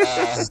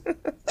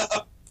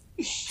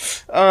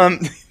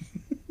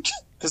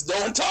because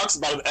no one talks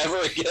about him ever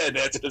again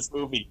after this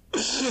movie.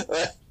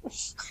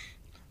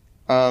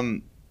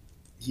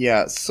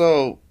 Yeah,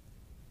 so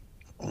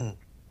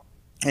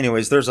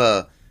anyways, there's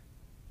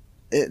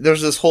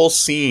this whole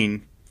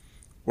scene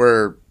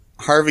where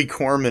Harvey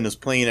Korman is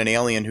playing an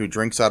alien who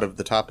drinks out of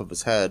the top of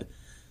his head.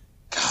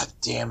 God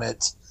damn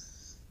it.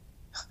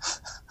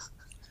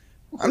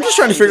 I'm just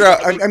trying to figure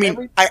out, I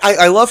mean,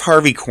 I love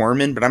Harvey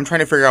Korman, but I'm trying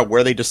to figure out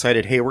where they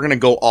decided, hey, we're going to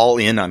go all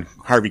in on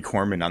Harvey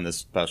Korman on this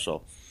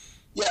special.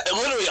 Yeah,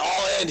 literally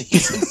all in.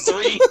 He's in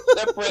 3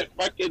 separate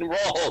fucking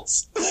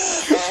roles.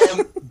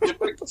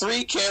 Different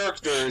 3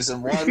 characters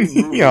in one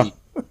movie. Yeah.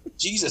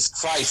 Jesus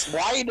Christ.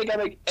 Why are they going to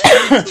make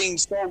everything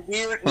so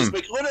weird? Like,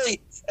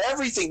 literally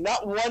everything.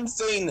 Not one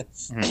thing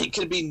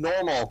can be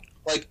normal.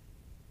 Like,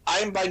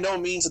 I'm by no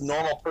means a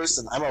normal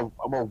person. I'm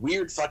a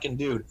weird fucking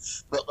dude.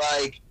 But,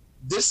 like,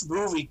 this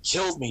movie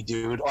killed me,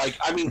 dude. Like,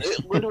 I mean,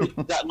 it literally,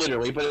 not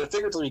literally, but it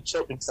figuratively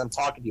killed me because I'm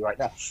talking to you right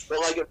now. But,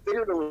 like, it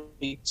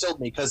figuratively killed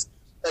me because,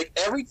 like,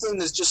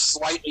 everything is just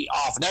slightly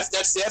off. And that's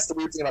the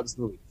weird thing about this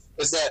movie,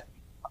 is that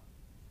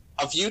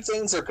a few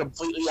things are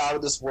completely out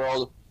of this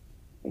world,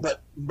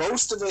 but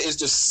most of it is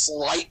just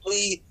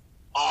slightly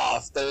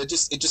off. That it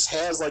just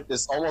has, like,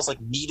 this almost,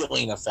 like,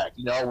 needling effect,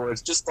 you know, where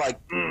it's just like,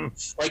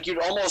 like, you'd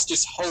almost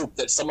just hope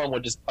that someone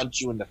would just punch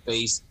you in the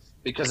face,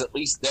 because at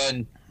least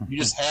then you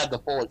just had the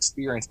full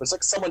experience. But it's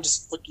like someone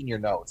just flicking your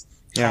nose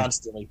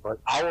constantly for an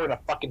hour and a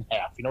fucking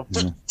half, you know,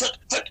 flick, flick,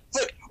 flick,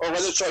 flick, or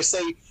whether should I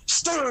say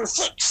stir,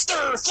 flick,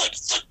 stir, flick,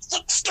 flick,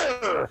 flick,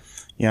 stir.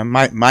 Yeah,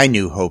 my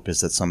new hope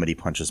is that somebody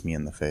punches me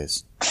in the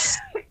face.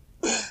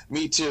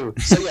 Me too.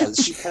 So yeah,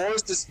 she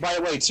pours this. By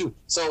the way, too.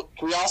 So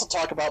can we also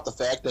talk about the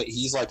fact that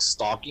he's like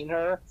stalking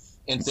her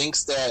and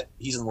thinks that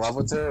he's in love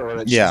with her or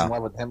that she's Yeah. in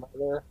love with him or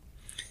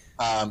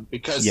whatever?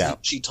 Because Yeah.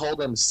 she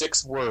told him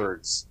 6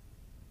 words.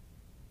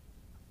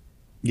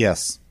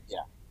 Yes.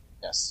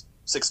 Yes,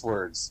 6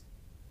 words.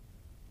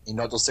 You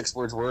know what those 6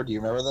 words were? Do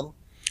you remember them?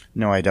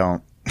 No, I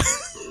don't.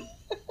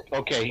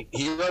 Okay,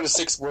 he wrote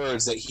 6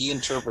 words that he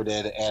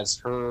interpreted as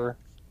her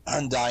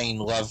undying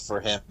love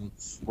for him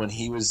when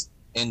he was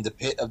in the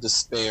pit of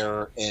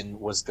despair and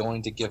was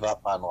going to give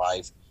up on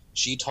life.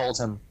 She told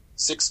him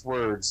 6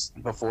 words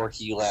before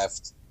he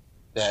left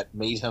that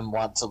made him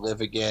want to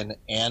live again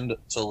and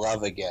to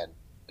love again.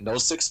 And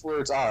those 6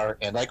 words are,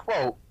 and I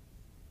quote,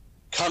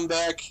 "Come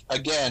back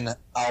again,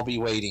 I'll be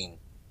waiting."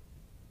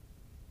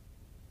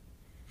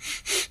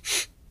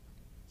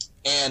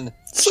 And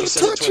So she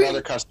says it to touching.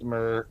 another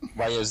customer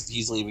right as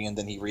he's leaving, and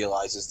then he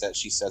realizes that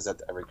she says that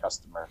to every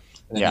customer.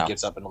 And then Yeah. he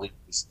gets up and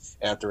leaves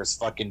after his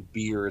fucking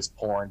beer is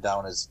pouring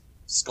down his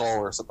skull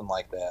or something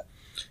like that.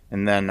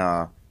 And then,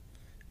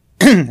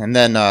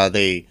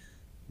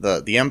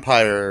 the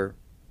Empire,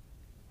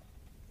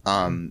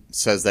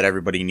 says that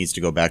everybody needs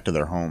to go back to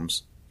their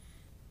homes.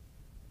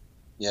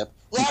 Yep.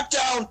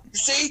 Lockdown! You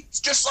see? It's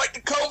just like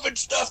the COVID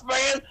stuff,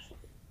 man!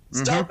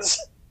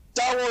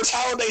 Star Wars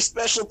Holiday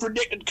Special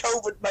predicted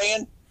COVID,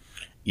 man!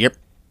 Yep.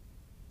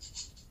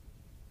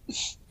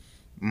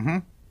 Mm-hmm.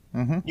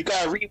 Mm-hmm. You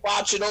gotta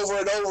rewatch it over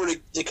and over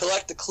to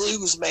collect the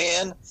clues,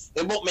 man.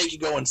 It won't make you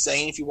go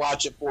insane if you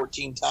watch it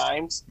 14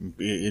 times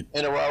in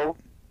a row.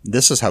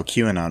 This is how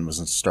QAnon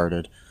was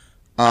started.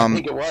 I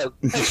think it was.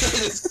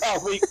 It's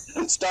how we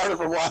started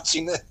from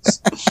watching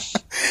this.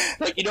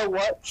 Like, you know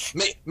what?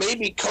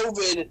 Maybe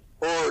COVID,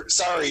 or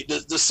sorry,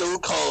 the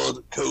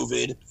so-called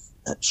COVID,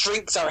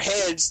 shrinks our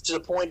heads to the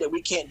point that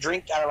we can't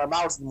drink out of our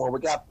mouths anymore.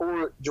 We got to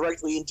pour it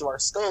directly into our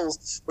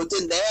skulls. But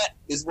then that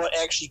is what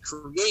actually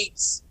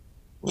creates,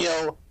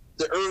 the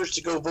urge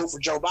to go vote for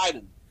Joe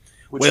Biden,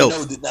 which Well- I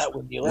know did not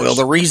win the election. Well,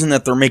 the reason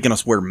that they're making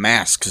us wear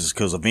masks is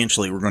because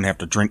eventually we're going to have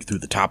to drink through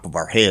the top of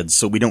our heads,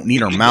 so we don't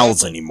need our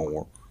mouths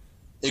anymore.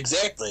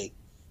 Exactly.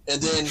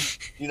 And then,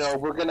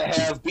 we're going to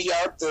have B.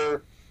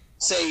 Arthur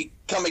say,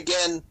 come back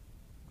again,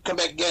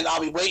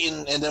 I'll be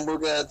waiting, and then we're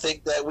going to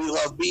think that we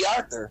love B.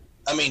 Arthur.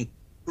 I mean,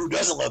 who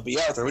doesn't love B.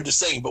 Arthur? We're just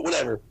saying, but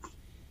whatever.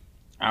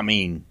 I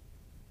mean,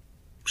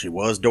 she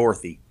was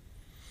Dorothy.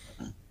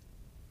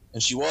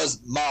 And she was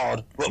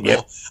Maud. Well,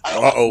 Yep. I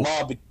don't Uh-oh. want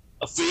Maud be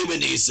a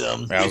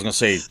feminism. I was going to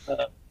say,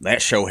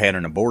 that show had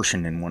an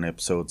abortion in one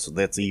episode, so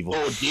that's evil.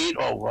 Oh, dude.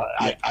 Oh,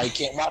 I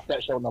can't watch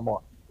that show no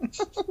more.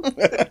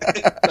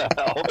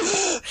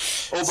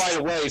 Oh, by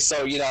the way,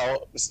 so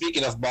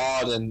speaking of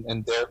Maud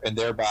and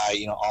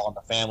thereby All in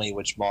the Family,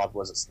 which Maud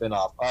was a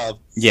spinoff of.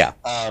 Yeah.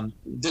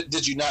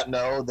 Did you not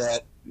know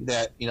that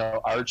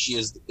Archie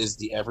is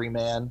the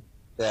everyman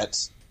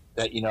that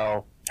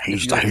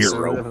He's if the you're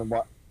hero. conservative and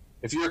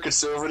if you're a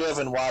conservative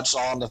and watch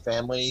All in the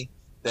Family,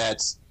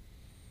 that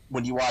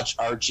when you watch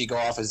Archie go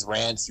off his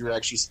rants, you're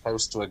actually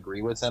supposed to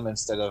agree with him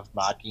instead of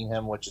mocking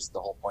him, which is the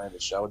whole point of the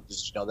show. Did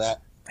you know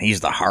that?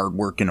 He's the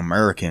hard-working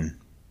American.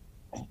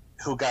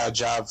 Who got a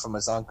job from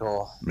his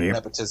uncle? Yep.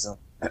 Nepotism.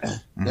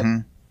 Mm-hmm.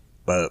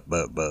 But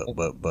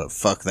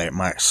fuck that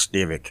Mike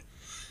Stivic.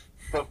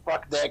 But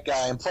fuck that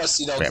guy, and plus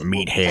That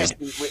meathead.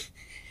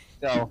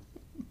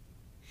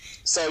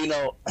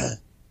 So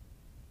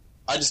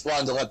I just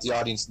wanted to let the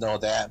audience know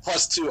that.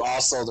 Plus, too,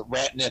 also that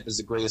Ratnip is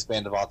the greatest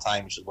band of all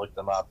time. You should look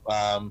them up.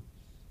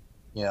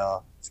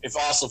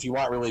 If you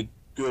want really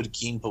good,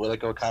 keen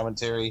political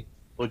commentary,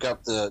 look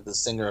up the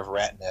singer of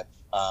Ratnip,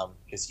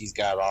 because he's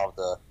got all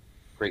the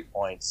great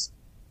points.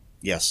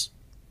 Yes.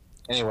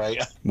 Anyway,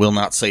 Will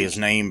not say his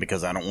name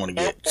because I don't want to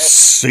get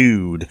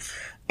sued.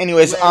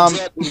 Anyways, yeah,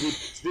 exactly,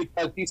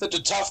 because he's such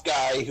a tough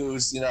guy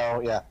who's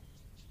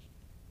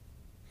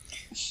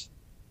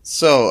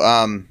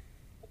So,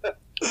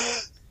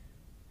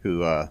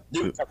 who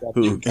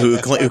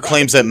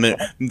claims that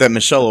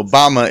Michelle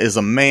Obama is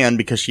a man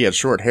because she had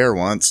short hair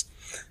once.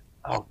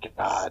 Oh,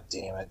 God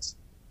damn it.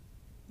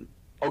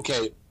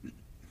 Okay,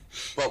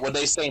 but when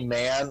they say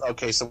man,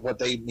 okay, so what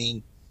they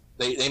mean,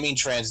 they mean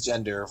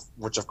transgender,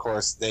 which of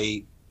course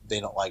they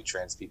don't like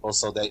trans people,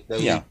 so they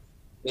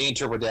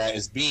interpret that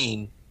as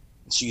being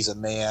she's a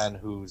man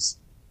who's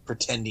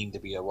pretending to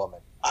be a woman.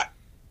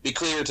 Be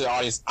clear to the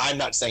audience, I'm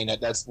not saying that.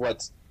 That's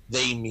what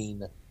they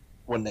mean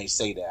when they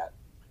say that.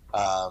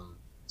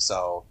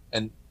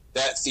 And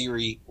that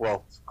theory,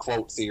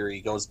 quote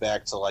theory, goes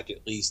back to like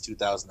at least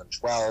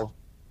 2012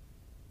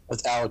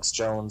 with Alex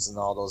Jones and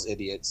all those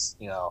idiots,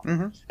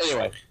 Mm-hmm.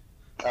 Anyway.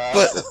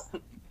 But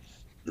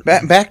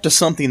back to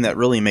something that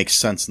really makes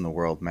sense in the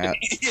world, Matt.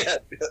 Yeah,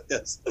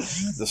 yes.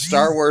 The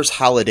Star Wars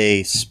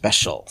Holiday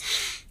Special.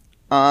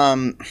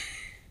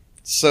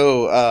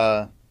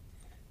 So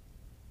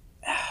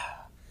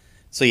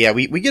yeah,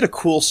 we get a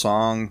cool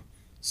song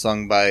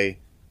sung by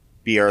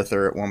B.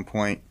 Arthur at one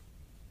point.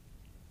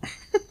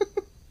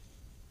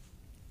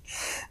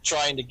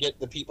 Trying to get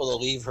the people to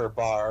leave her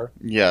bar.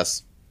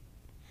 Yes.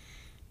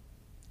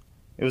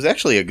 It was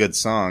actually a good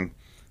song.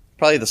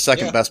 Probably the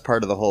second Yeah. best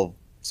part of the whole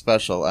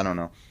special. I don't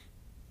know.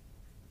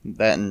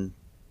 That and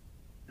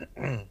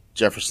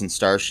Jefferson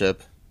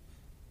Starship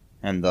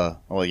and I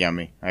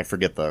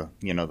forget the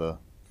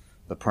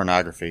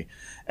pornography.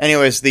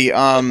 Anyways,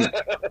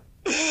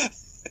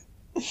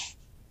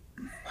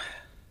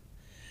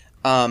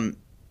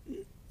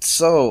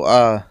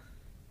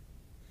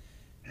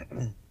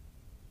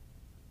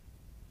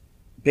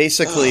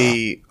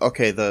 basically,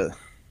 okay, the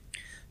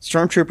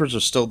stormtroopers are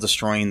still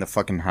destroying the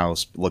fucking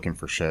house looking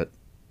for shit.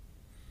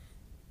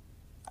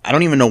 I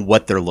don't even know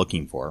what they're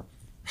looking for.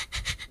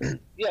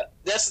 Yeah,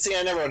 that's the thing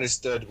I never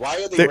understood.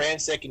 Why are they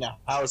ransacking a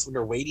house when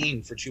they're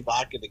waiting for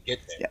Chewbacca to get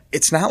there? Yeah,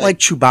 it's not like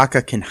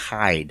Chewbacca can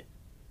hide.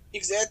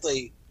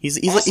 Exactly. He's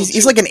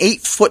like an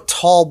 8-foot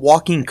tall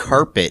walking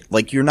carpet.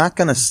 Like, you're not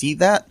gonna see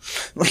that.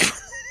 Like,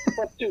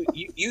 But dude,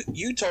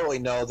 you totally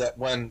know that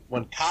when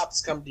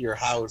cops come to your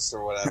house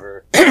or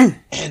whatever,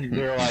 and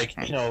they're like,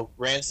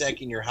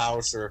 ransacking your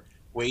house or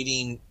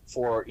waiting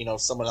for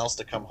someone else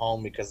to come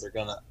home because they're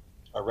gonna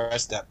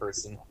arrest that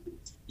person.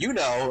 You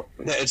know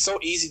that it's so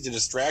easy to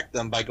distract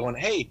them by going,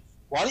 hey,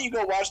 why don't you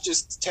go watch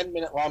this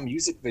 10-minute long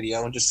music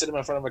video and just sit them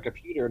in front of a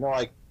computer? And they're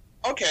like,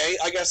 okay,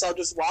 I guess I'll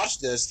just watch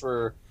this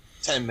for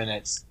 10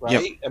 minutes,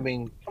 right? Yep. I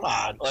mean, come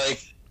on,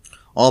 like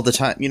all the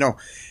time.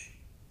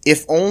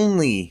 If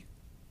only,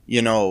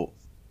 the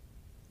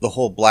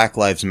whole Black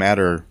Lives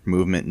Matter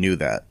movement knew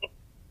that.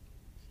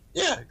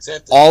 yeah,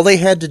 exactly. All they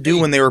had to do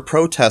when they were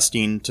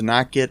protesting to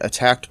not get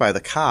attacked by the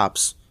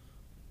cops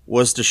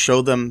was to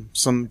show them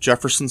some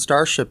Jefferson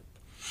Starship.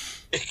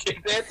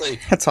 Exactly.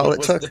 That's all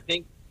it took.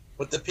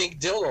 With the pink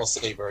dildo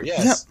saber,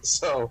 yes. Yeah.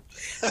 So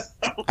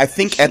I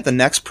think at the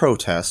next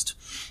protest,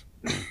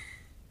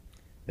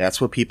 that's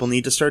what people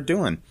need to start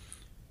doing.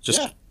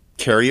 Just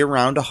carry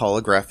around a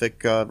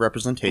holographic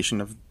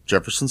representation of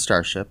Jefferson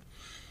Starship,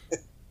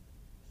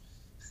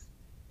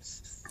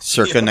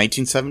 circa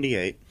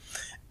 1978,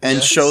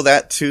 and show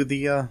that to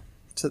the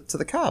to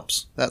the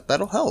cops.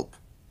 That'll help.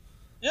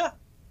 Yeah.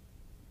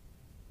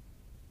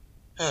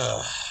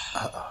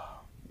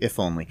 If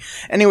only.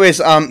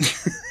 Anyways,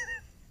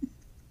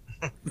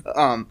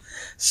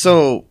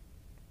 so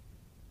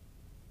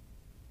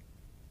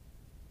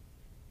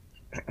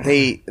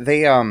they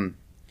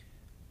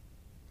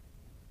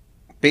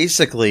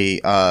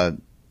basically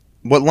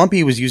what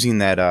Lumpy was using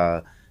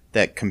that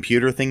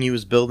computer thing he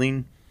was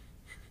building.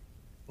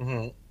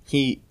 Mm-hmm.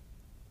 He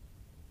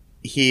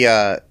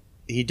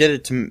did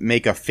it to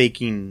make a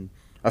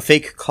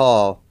fake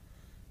call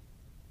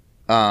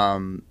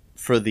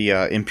for the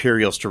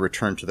Imperials to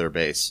return to their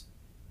base.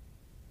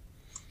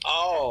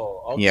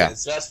 Oh, okay. Yeah.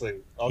 So that's what.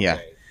 Okay. Yeah.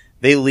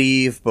 They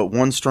leave, but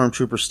one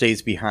stormtrooper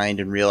stays behind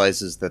and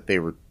realizes that they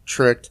were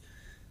tricked.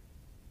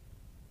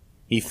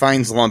 He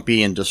finds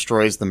Lumpy and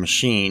destroys the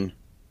machine.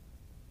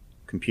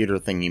 Computer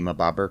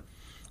thingy-mabobber.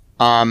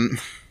 Then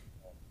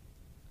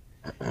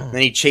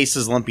he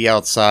chases Lumpy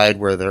outside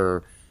where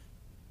they're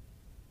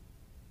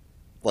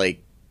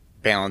like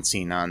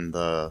balancing on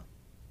the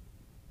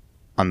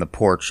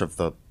porch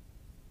of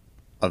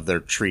their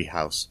tree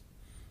house.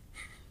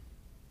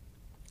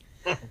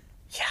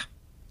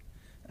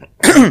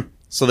 Yeah.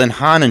 So then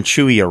Han and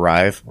Chewie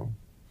arrive.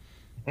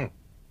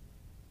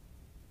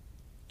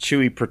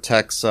 Chewie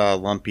protects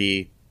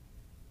Lumpy,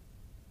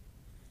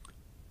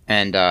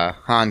 and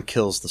Han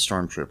kills the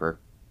stormtrooper.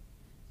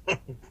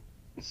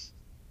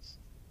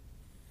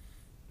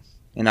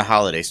 In a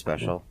holiday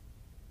special.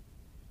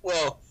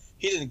 Well,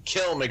 he didn't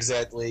kill him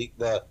exactly.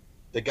 The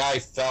guy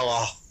fell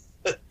off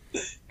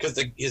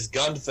because his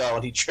gun fell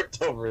and he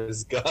tripped over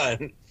his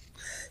gun.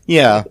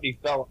 Yeah. He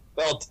fell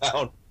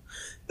down.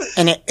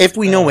 And if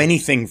we know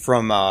anything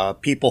from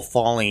people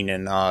falling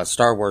in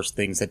Star Wars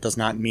things, that does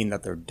not mean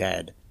that they're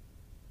dead.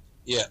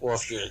 Yeah, well,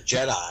 if you're a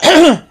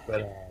Jedi.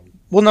 But,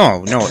 well, no.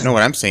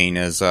 What I'm saying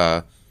is,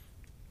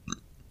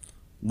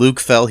 Luke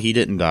fell, he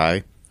didn't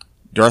die.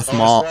 Darth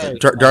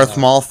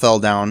Maul fell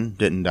down,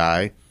 didn't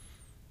die.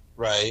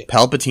 Right.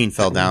 Palpatine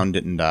fell down,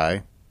 didn't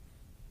die.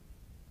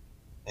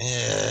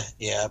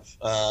 Yeah.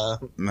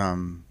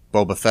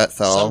 Boba Fett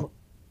fell.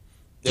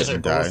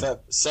 Didn't die. Boba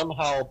Fett,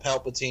 somehow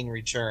Palpatine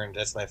returned.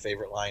 That's my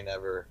favorite line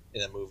ever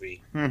in a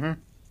movie.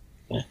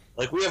 Mm-hmm.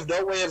 Like, we have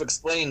no way of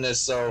explaining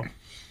this, so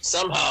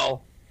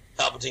somehow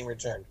Palpatine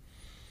returned.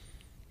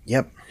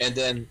 Yep. And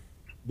then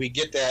we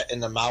get that in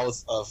the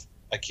mouth of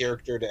a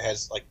character that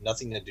has, like,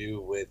 nothing to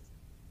do with,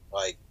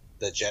 like,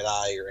 the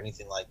Jedi or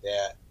anything like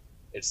that.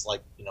 It's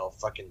like,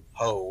 fucking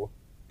Poe.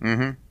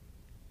 Mm-hmm. And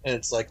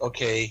it's like,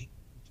 okay,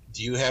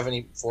 do you have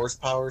any force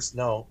powers?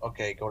 No.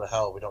 Okay, go to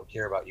hell. We don't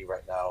care about you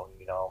right now.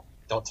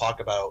 Don't talk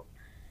about,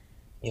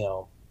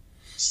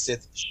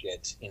 Sith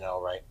shit,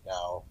 right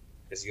now.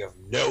 Because you have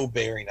no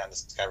bearing on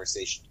this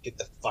conversation. Get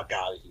the fuck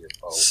out of here,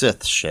 Poe.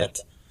 Sith shit.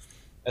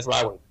 That's what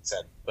I would have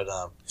said. But,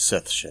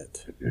 Sith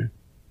shit.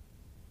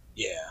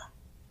 yeah.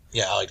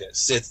 Yeah, I like that.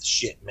 Sith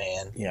shit,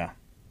 man. Yeah.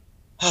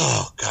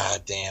 Oh,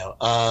 god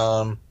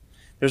damn.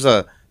 There's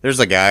a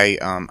guy,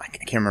 I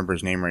can't remember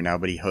his name right now,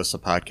 but he hosts a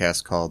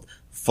podcast called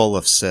Full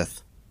of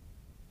Sith.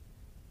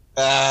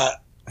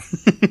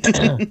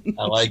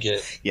 I like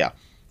it.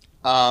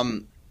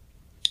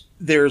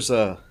 There's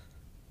a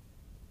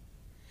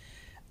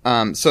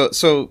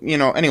so you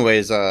know,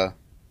 anyways,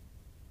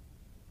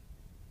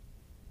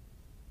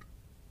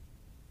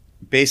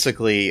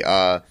 basically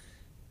an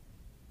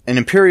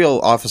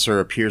Imperial officer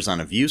appears on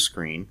a view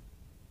screen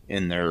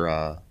in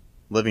their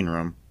living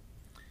room,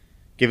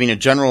 giving a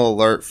general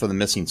alert for the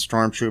missing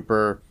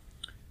stormtrooper.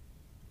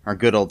 Our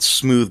good old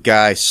smooth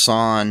guy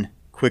Son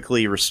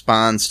quickly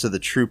responds to the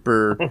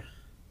trooper,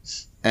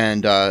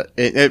 and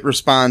it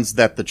responds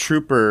that the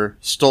trooper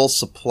stole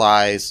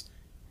supplies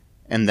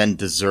and then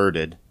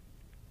deserted.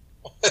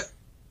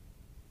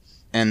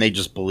 And they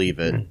just believe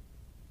it.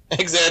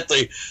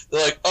 Exactly.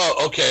 They're like,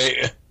 oh,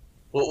 okay.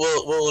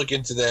 We'll look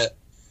into that.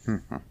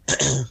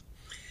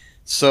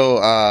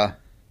 So,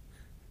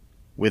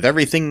 with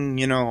everything,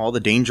 you know, all the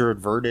danger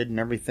averted and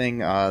everything,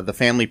 the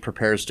family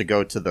prepares to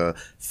go to the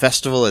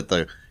festival at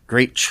the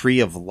Great Tree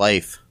of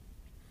Life.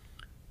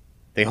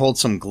 They hold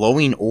some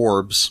glowing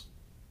orbs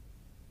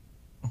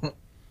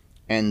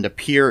and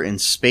appear in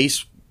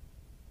space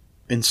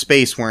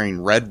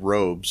wearing red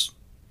robes.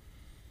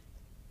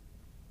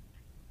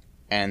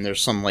 And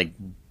there's some, like,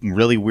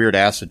 really weird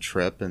acid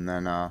trip, and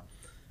then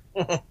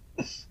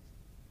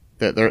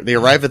they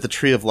arrive at the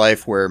Tree of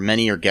Life, where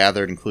many are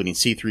gathered, including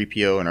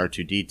C-3PO and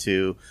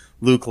R2-D2,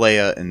 Luke,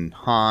 Leia, and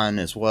Han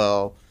as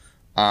well.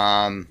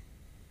 Leia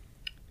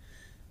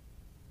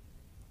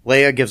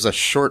gives a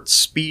short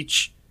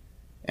speech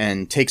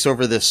and takes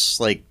over this,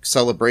 like,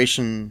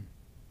 celebration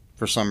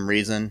for some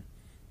reason,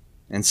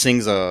 and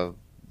sings a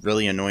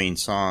really annoying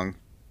song.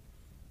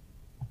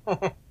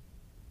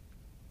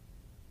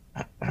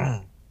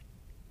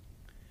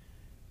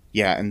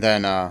 Yeah, and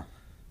then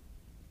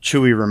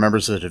Chewie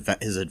remembers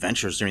his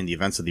adventures during the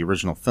events of the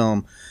original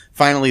film.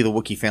 Finally, the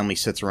Wookiee family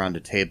sits around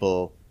a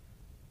table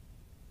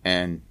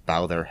and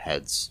bow their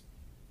heads.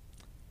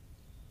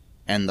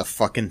 And the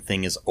fucking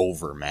thing is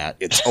over, Matt.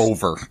 It's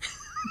over.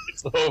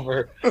 It's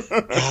over.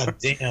 God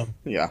damn.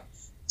 Yeah.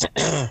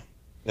 And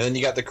then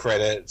you got the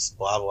credits,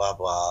 blah, blah,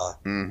 blah.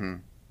 Mm-hmm.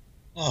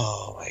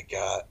 Oh, my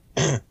God.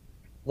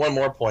 One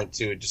more point,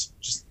 too.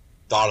 Just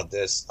thought of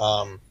this.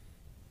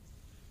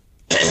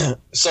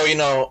 So, you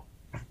know,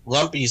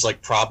 Lumpy's,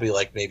 like, probably,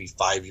 like, maybe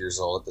 5 years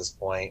old at this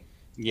point.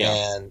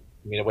 Yeah. And,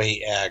 I mean, the way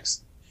he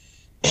acts.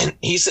 And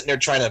he's sitting there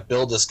trying to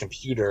build this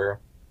computer,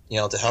 you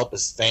know, to help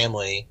his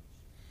family.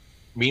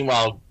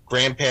 Meanwhile,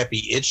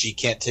 Grandpappy Itchy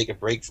can't take a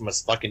break from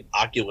his fucking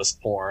Oculus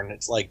porn.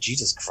 It's like,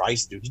 Jesus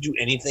Christ, dude. Did you do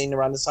anything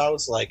around this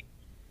house? Like,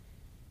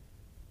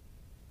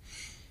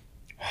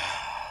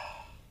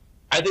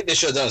 I think they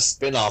should have done a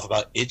spin-off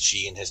about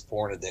Itchy and his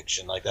porn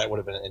addiction. Like, that would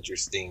have been an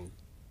interesting,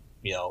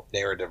 you know,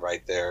 narrative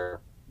right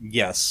there.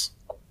 Yes.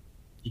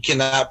 He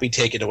cannot be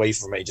taken away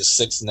from it. He just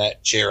sits in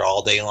that chair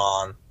all day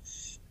long.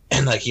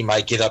 And, like, he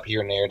might get up here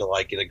and there to,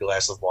 like, get a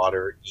glass of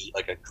water, eat,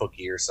 like, a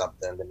cookie or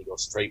something. Then he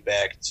goes straight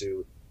back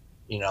to,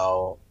 you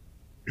know,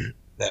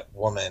 that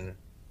woman.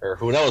 Or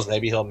who knows,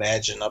 maybe he'll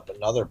imagine up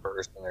another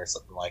person or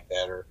something like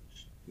that. Or,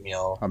 you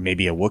know. Or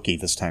maybe a Wookiee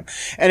this time.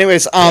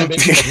 Anyways, Yeah,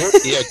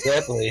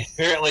 exactly.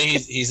 Apparently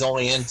he's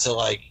only into,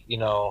 like, you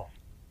know,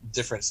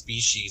 different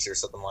species or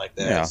something like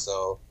that. Yeah.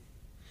 So.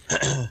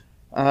 Do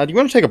you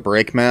want to take a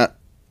break, Matt?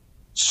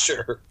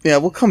 Sure. Yeah,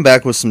 we'll come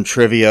back with some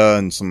trivia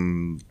and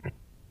some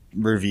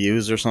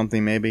reviews or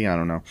something, maybe. I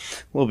don't know.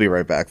 We'll be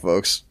right back,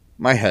 folks.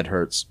 My head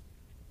hurts.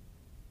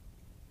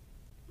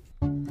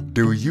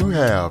 Do you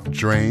have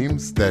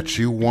dreams that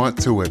you want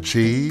to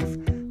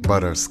achieve,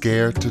 but are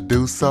scared to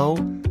do so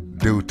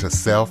due to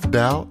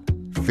self-doubt,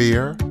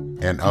 fear,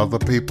 and other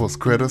people's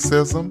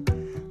criticism?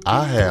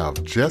 I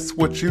have just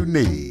what you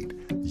need.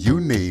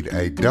 You need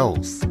a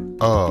dose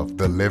of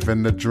the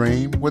Living the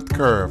Dream with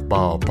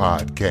Curveball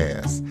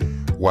podcast,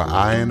 where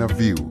I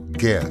interview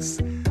guests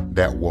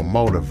that will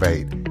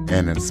motivate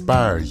and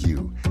inspire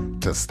you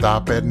to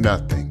stop at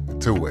nothing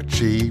to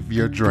achieve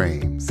your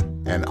dreams.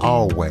 And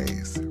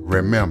always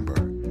remember,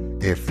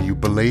 if you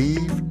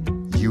believe,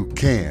 you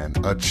can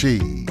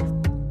achieve.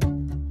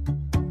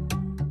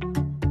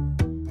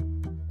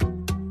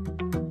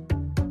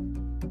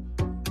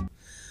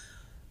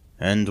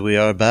 And we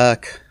are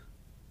back.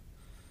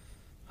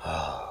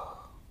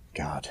 Oh,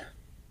 God.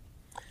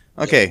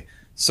 Okay,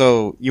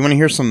 so you want to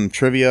hear some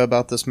trivia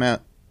about this,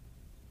 Matt?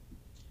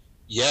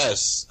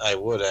 Yes, I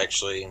would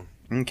actually.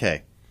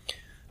 Okay.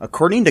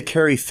 According to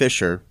Carrie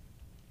Fisher,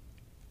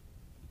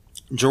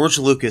 George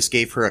Lucas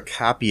gave her a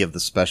copy of the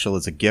special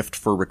as a gift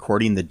for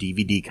recording the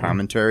DVD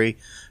commentary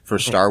for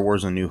Star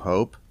Wars A New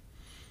Hope.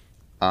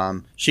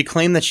 She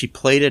claimed that she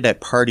played it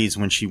at parties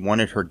when she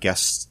wanted her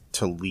guests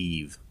to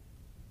leave.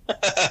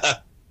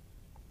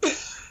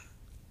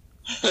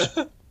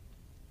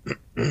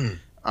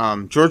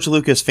 George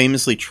Lucas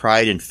famously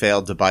tried and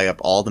failed to buy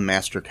up all the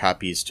master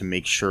copies to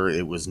make sure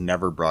it was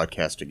never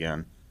broadcast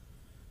again.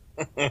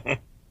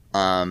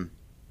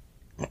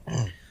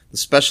 The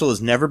special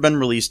has never been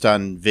released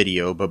on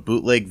video, but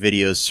bootleg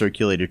videos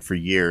circulated for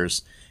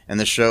years, and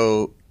the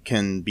show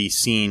can be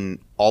seen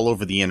all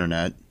over the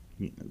internet,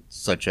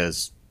 such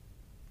as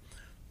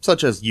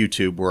such as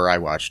YouTube, where I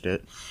watched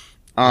it.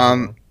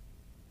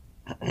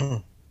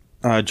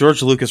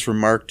 George Lucas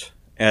remarked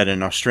at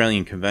an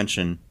Australian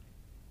convention,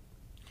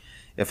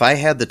 "If I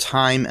had the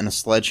time and a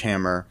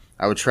sledgehammer,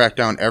 I would track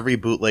down every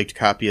bootlegged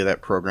copy of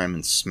that program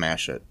and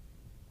smash it."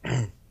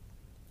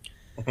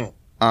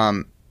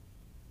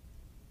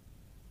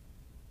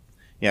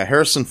 Yeah,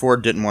 Harrison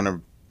Ford didn't want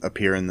to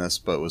appear in this,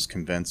 but was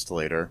convinced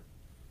later.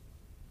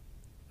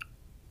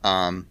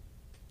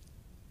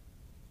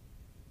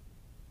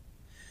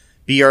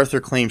 B. Arthur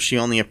claims she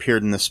only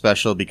appeared in the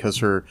special because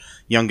her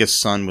youngest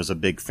son was a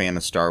big fan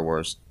of Star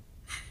Wars.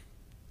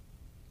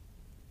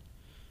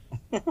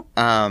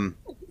 Wow.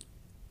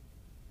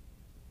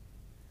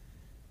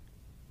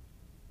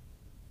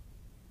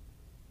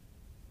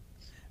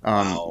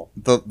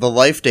 The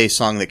Life Day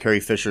song that Carrie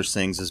Fisher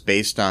sings is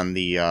based on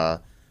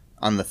the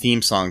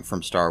theme song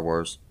from Star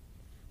Wars.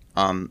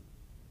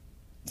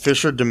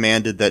 Fisher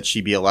demanded that she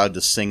be allowed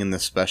to sing in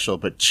this special,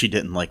 but she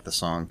didn't like the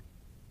song.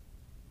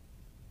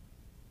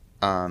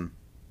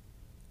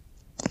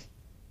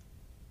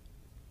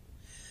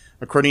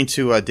 According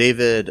to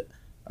David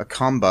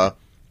Akamba,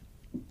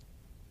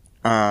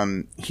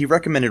 he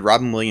recommended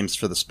Robin Williams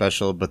for the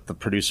special, but the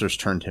producers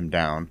turned him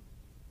down.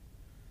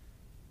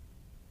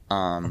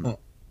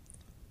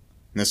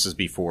 This is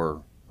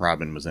before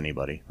Robin was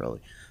anybody, really.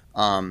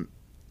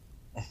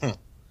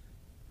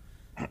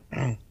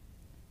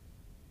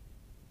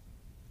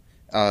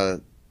 A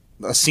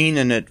scene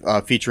in it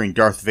featuring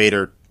Darth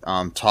Vader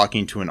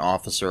talking to an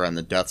officer on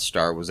the Death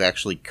Star was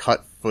actually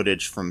cut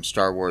footage from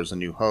Star Wars A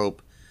New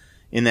Hope.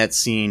 In that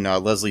scene,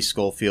 Leslie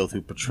Schofield,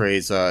 who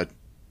portrays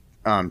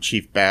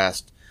Chief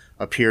Bast,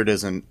 appeared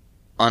as an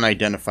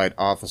unidentified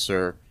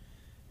officer.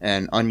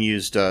 An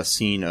unused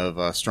scene of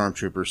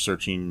stormtroopers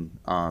searching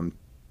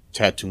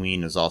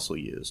Tatooine is also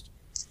used.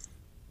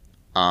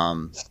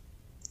 The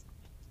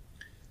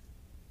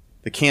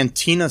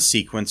cantina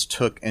sequence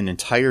took an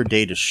entire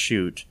day to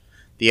shoot.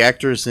 The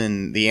actors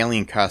in the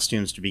alien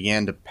costumes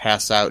began to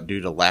pass out due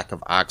to lack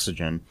of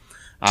oxygen.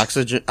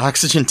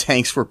 Oxygen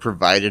tanks were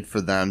provided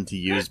for them to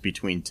use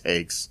between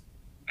takes.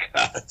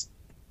 God.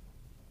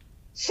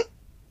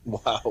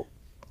 Wow.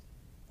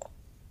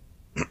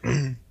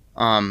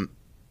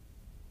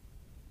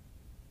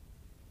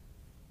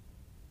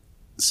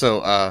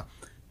 So,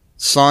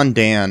 Son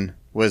Dan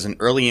was an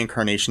early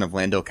incarnation of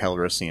Lando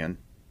Calrissian.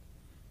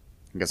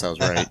 I guess I was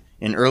right.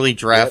 In early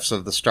drafts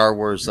of the Star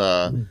Wars,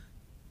 of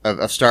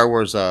Star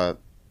Wars,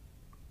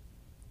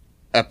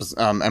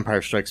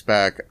 Empire Strikes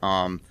Back,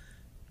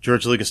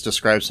 George Lucas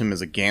describes him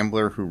as a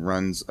gambler who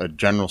runs a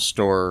general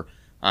store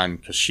on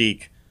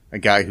Kashyyyk, a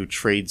guy who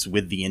trades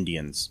with the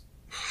Indians.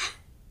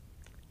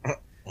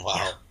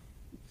 Wow.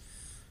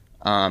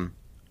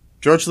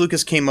 George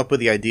Lucas came up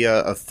with the idea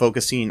of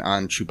focusing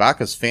on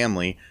Chewbacca's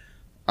family.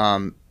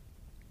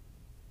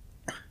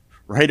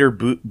 Writer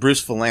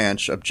Bruce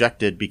Vilanch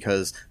objected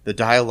because the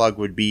dialogue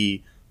would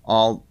be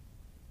all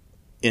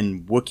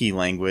in Wookiee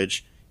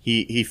language.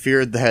 He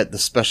feared that the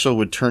special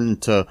would turn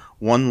into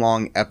one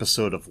long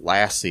episode of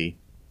Lassie.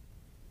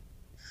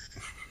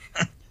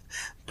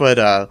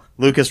 But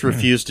Lucas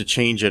refused to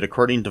change it.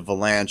 According to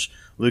Vilanch,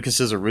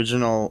 Lucas's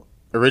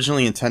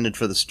originally intended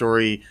for the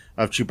story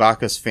of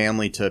Chewbacca's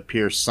family to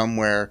appear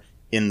somewhere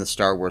in the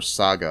Star Wars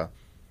saga.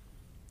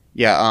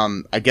 Yeah,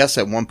 I guess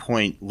at one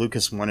point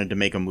Lucas wanted to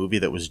make a movie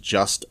that was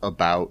just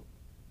about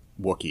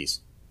Wookiees.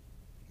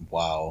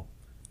 Wow.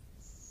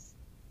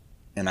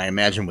 And I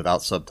imagine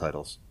without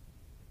subtitles.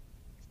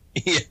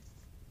 Yeah.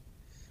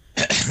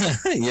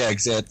 Yeah,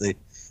 exactly.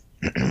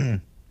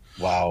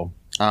 Wow.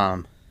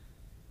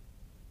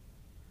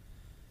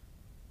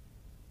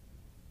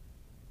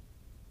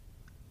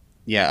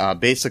 Yeah,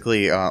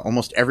 basically,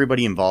 almost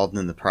everybody involved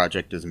in the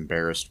project is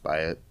embarrassed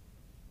by it.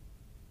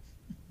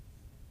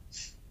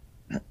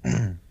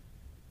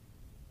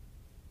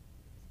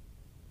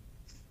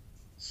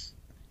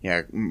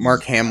 Yeah,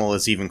 Mark Hamill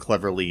has even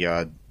cleverly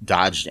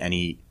dodged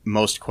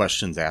most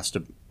questions asked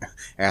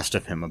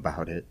of him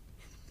about it.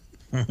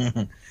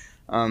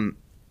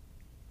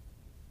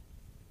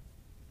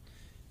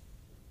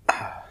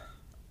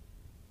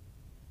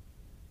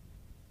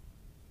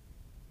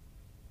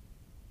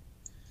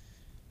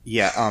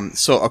 Yeah,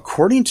 so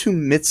according to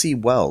Mitzi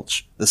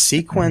Welch, the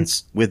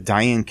sequence with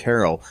Diane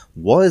Carroll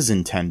was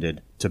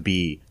intended to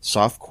be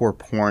softcore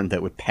porn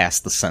that would pass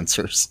the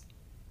censors.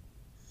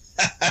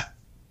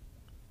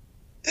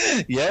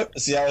 Yep,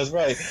 see, I was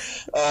right.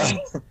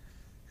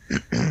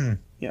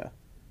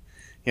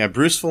 Yeah,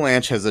 Bruce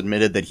Vilanch has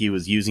admitted that he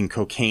was using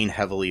cocaine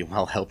heavily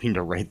while helping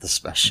to write the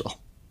special.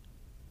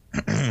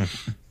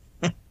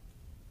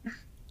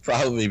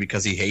 Probably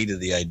because he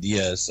hated the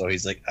idea, so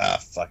he's like,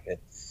 fuck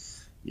it.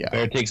 Yeah.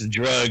 Better take some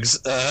drugs.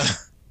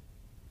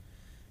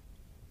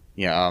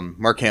 Yeah,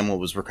 Mark Hamill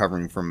was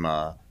recovering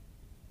from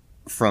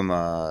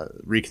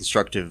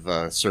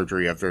reconstructive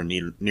surgery after a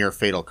near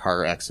fatal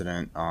car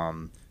accident.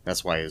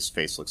 That's why his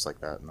face looks like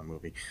that in the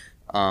movie.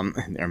 I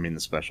mean, the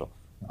special.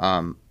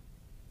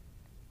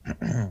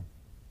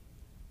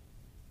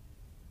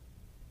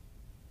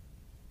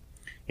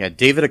 Yeah,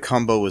 David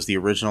Acumbo was the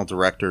original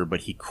director,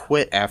 but he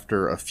quit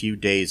after a few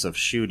days of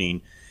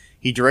shooting.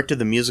 He directed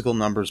the musical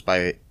numbers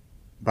by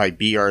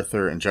B.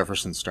 Arthur and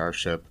Jefferson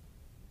Starship,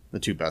 the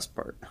two best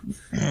part.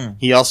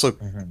 He also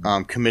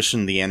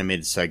commissioned the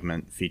animated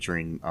segment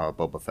featuring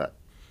Boba Fett.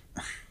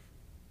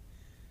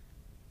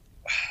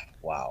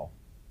 Wow.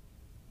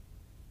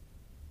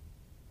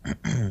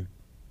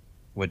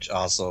 Which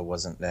also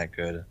wasn't that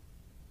good.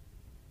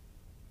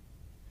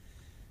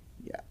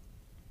 Yeah.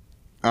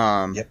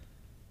 Yep.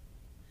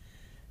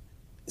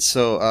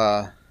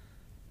 So,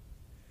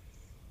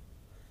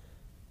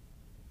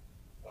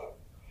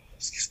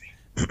 Excuse me.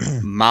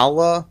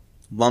 Mala,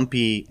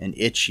 Lumpy, and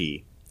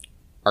Itchy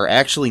are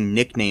actually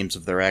nicknames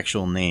of their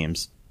actual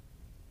names.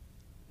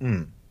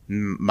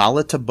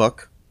 Mala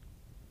Tabuk,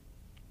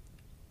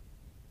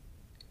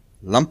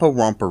 Lumpa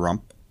Rompa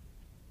Rump,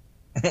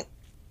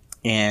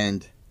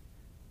 and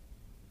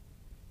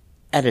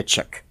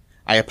Edichuk.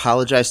 I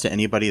apologize to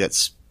anybody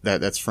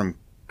that's from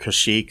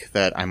Kashyyyk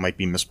that I might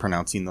be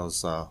mispronouncing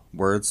those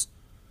words.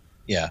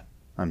 Yeah.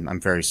 I'm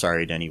very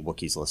sorry to any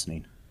Wookiees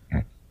listening.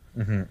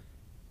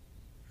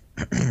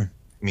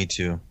 Me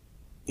too.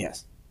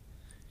 Yes.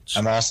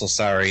 I'm also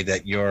sorry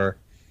that your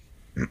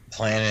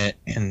planet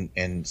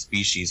and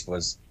species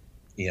was,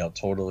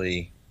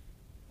 totally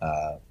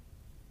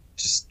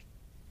just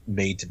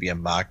made to be a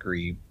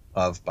mockery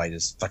of by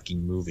this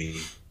fucking movie.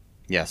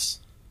 Yes.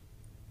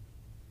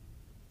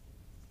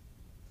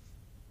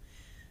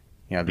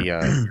 Yeah,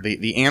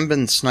 the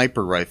Ambin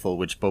sniper rifle,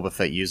 which Boba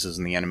Fett uses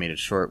in the animated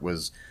short,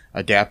 was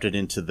adapted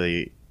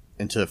into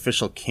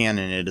official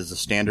canon. It is a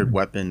standard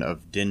weapon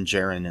of Din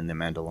Djarin in The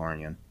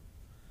Mandalorian.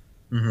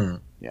 Mm-hmm.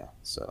 Yeah,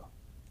 so.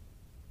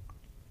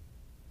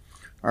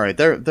 All right,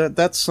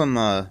 that's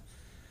some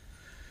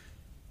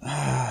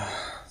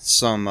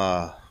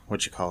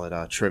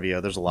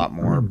trivia. There's a lot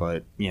more,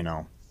 but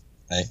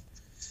Okay.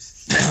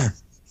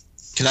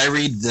 Can I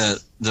read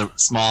the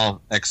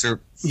small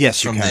excerpt?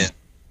 Yes, you from can.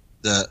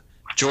 the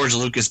George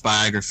Lucas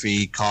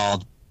biography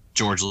called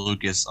George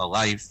Lucas: A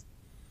Life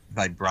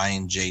by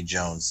Brian J.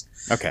 Jones.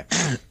 Okay.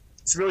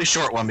 It's a really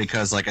short one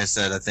because, like I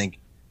said, I think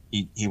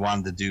he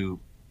wanted to do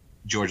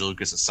George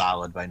Lucas a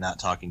solid by not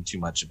talking too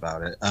much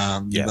about it.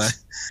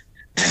 Yes.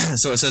 But,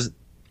 so it says,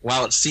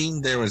 while it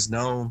seemed there was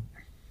no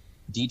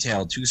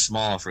detail too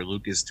small for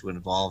Lucas to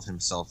involve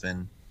himself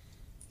in,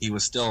 he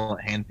was still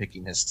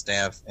handpicking his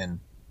staff and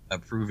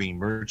approving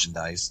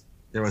merchandise.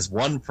 There was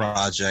one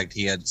project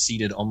he had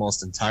ceded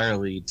almost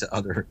entirely to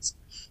others,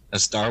 a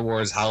Star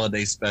Wars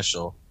holiday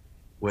special,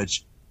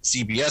 which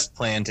CBS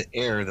planned to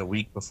air the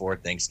week before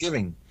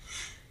Thanksgiving.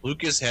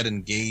 Lucas had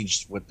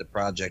engaged with the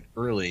project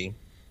early,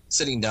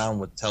 sitting down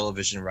with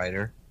television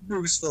writer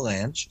Bruce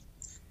Vilanch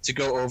to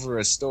go over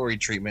a story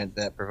treatment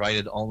that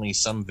provided only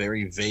some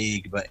very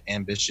vague but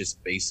ambitious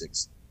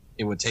basics.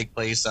 It would take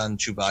place on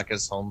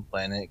Chewbacca's home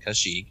planet,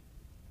 Kashyyyk.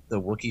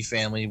 The Wookiee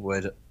family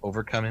would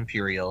overcome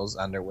Imperials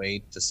on their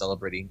way to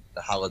celebrating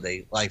the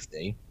holiday Life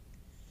Day,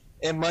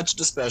 and much of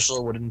the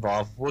special would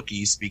involve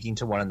Wookiees speaking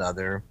to one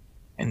another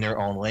in their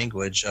own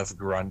language of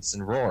grunts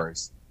and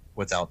roars,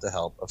 without the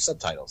help of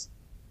subtitles.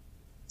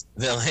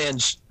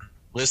 Vilanch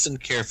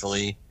listened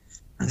carefully,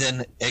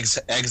 then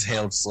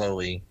exhaled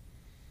slowly.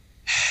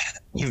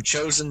 You've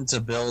chosen to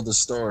build a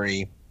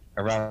story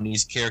around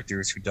these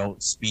characters who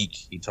don't speak,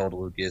 he told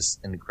Lucas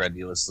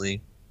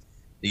incredulously.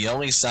 The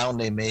only sound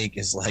they make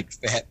is like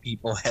fat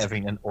people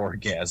having an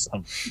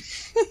orgasm.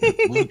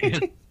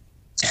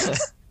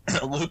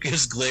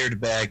 Lucas glared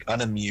back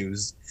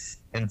unamused,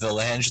 and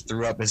Vilanch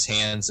threw up his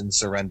hands in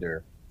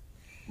surrender.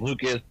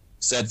 Lucas,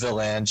 said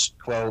Vilanch,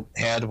 quote,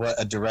 had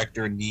what a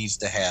director needs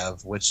to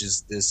have, which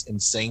is this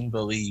insane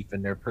belief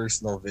in their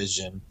personal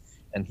vision,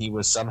 and he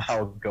was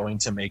somehow going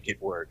to make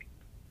it work.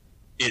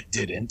 It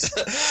didn't.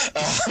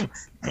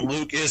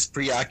 Lucas,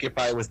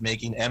 preoccupied with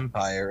making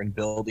Empire and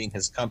building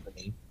his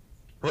company,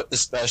 put the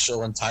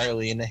special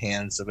entirely in the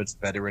hands of its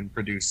veteran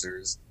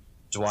producers,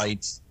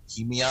 Dwight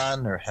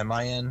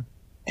Hemian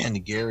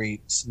and Gary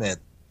Smith,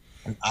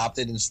 and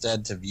opted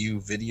instead to view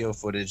video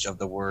footage of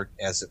the work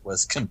as it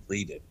was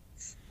completed.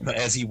 But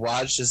as he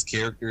watched his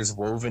characters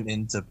woven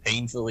into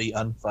painfully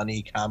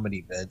unfunny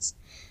comedy bits,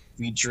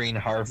 featuring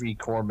Harvey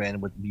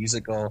Korman with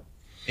musical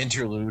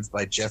interludes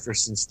by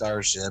Jefferson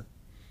Starship,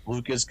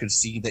 Lucas could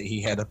see that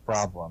he had a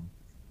problem.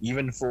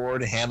 Even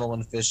Ford, Hamill,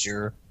 and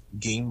Fisher,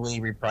 gamely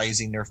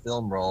reprising their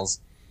film roles,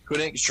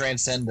 couldn't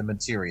transcend the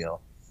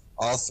material.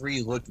 All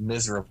three looked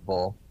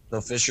miserable, though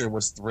Fisher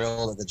was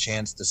thrilled at the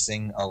chance to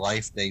sing a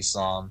Life Day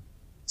song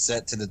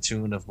set to the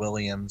tune of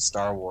Williams'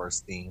 Star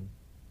Wars theme.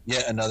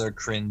 Yet another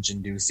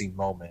cringe-inducing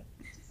moment.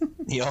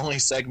 The only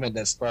segment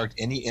that sparked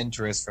any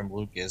interest from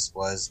Lucas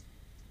was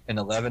an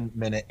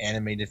 11-minute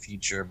animated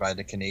feature by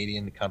the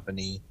Canadian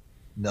company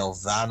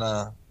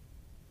Nelvana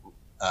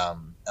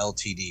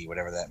Ltd,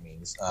 whatever that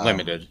means.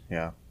 Limited,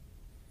 yeah.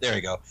 There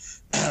you go.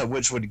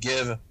 Which would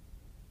give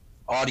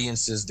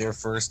audiences their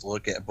first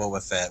look at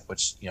Boba Fett,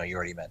 which you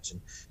already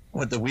mentioned.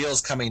 With the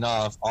wheels coming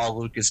off, all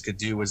Lucas could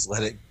do was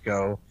let it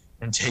go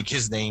and take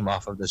his name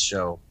off of the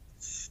show.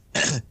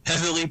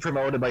 heavily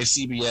promoted by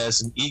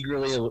CBS and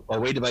eagerly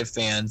awaited by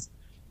fans.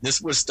 This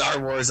was Star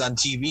Wars on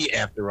TV,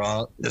 after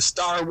all. The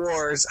Star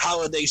Wars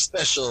Holiday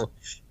Special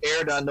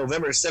aired on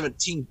November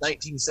 17,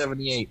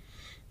 1978,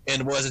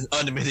 and was an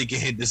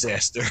unmitigated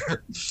disaster.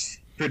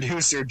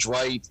 Producer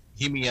Dwight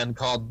Hemian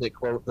called it,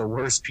 quote, the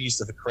worst piece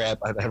of crap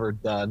I've ever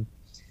done.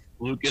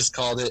 Lucas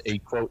called it a,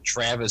 quote,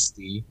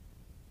 travesty.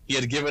 He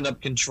had given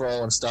up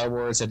control, and Star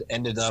Wars had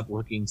ended up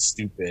looking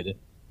stupid.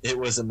 It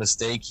was a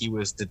mistake he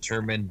was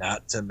determined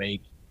not to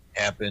make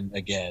happen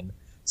again.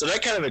 So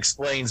that kind of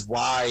explains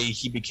why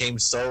he became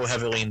so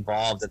heavily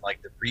involved in like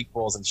the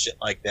prequels and shit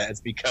like that. It's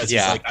because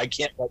he's like, I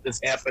can't let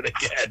this happen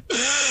again.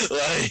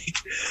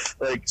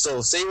 like, so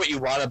say what you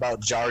want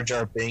about Jar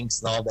Jar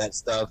Binks and all that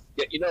stuff.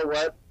 Yeah, you know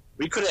what?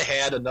 We could have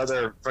had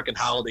another freaking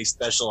holiday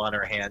special on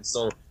our hands.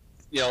 So,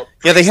 you know,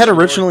 yeah, they had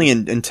originally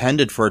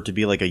intended for it to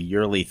be like a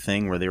yearly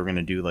thing where they were going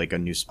to do like a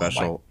new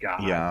special. Oh my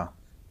God. Yeah.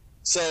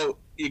 So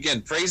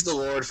again, praise the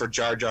Lord for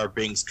Jar Jar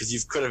Binks, because you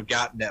could have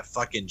gotten that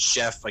fucking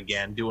chef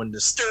again doing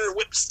the stir,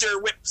 whip,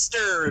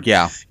 stir.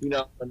 Yeah. You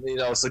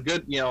know, so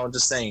good. You know, I'm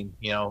just saying.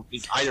 You know,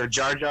 either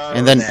Jar Jar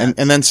and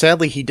then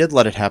sadly he did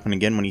let it happen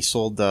again when he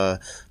sold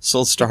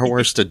Star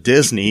Wars to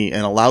Disney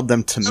and allowed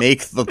them to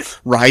make the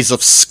Rise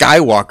of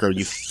Skywalker.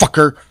 You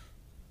fucker.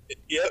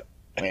 Yep.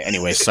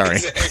 Anyway, sorry.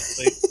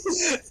 Exactly.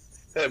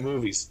 That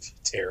movie's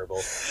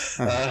terrible.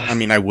 I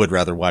mean, I would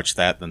rather watch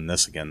that than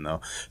this again,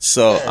 though.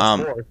 So,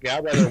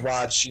 I'd rather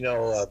watch, you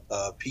know,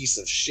 a piece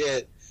of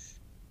shit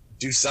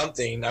do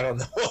something. I don't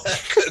know.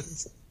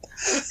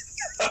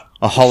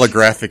 A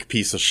holographic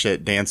piece of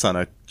shit dance on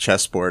a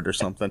chessboard or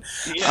something.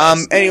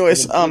 Yes,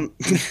 anyways, doing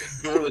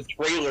the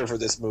trailer for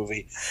this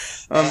movie.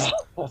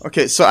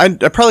 Okay, so I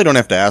probably don't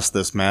have to ask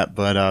this, Matt,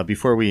 but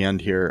before we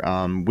end here,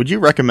 would you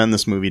recommend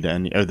this movie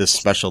or this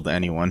special to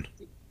anyone?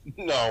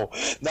 No,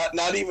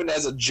 not even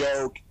as a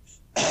joke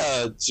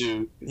to,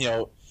 you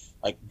know,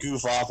 like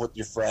goof off with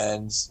your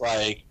friends.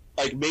 Like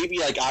maybe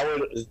like I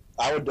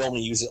would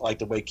only use it like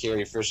the way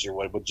Carrie Fisher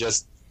would, but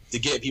just to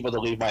get people to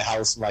leave my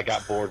house when I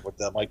got bored with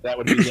them. Like that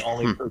would be the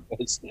only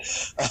purpose.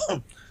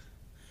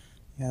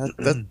 Yeah,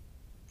 I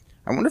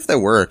wonder if that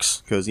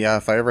works, because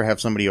if I ever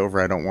have somebody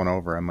over I don't want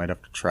over, I might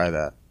have to try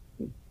that.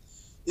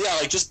 Yeah,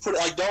 like just put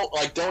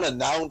don't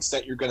announce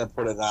that you're gonna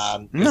put it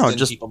on. No, then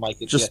just people might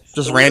get, just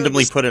So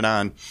randomly put it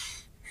on.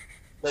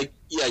 Like,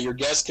 yeah, your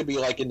guest could be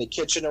like in the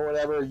kitchen or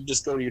whatever. You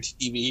just go to your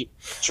TV,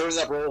 turn it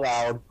up real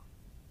loud,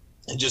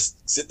 and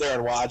just sit there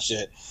and watch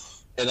it.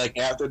 And like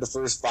after the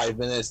first 5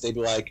 minutes, they'd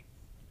be like,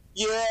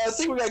 "Yeah, I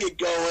think we gotta get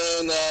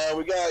going.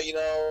 We got, you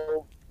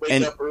know,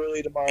 wake up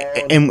early tomorrow."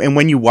 And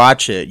when you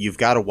watch it, you've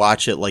got to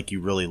watch it like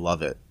you really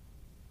love it.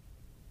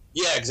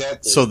 Yeah,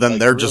 exactly. So then like,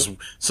 they're really,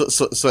 just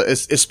so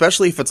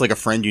especially if it's like a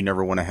friend you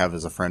never want to have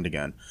as a friend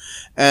again,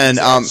 and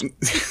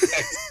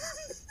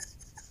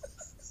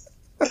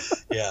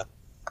yeah.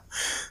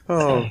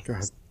 Oh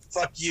God.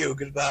 Fuck you.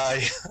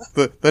 Goodbye.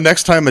 The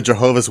next time a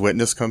Jehovah's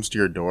Witness comes to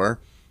your door,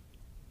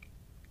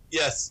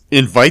 Yes.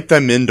 invite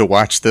them in to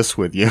watch this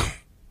with you.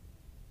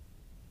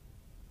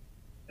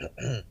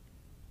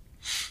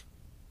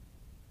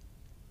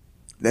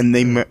 Then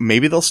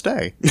maybe they'll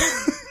stay.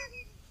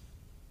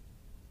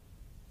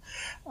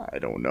 I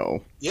don't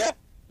know. Yeah.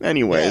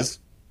 Anyways.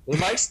 They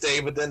might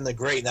stay, but then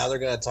now they're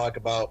going to talk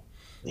about,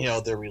 you know,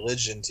 their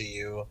religion to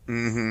you.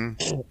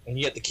 Mm-hmm. And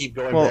you have to keep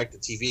going back to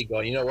TV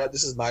going, you know what,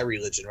 this is my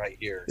religion right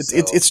here.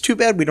 It's too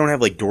bad we don't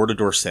have like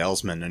door-to-door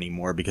salesmen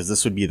anymore, because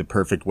this would be the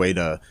perfect way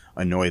to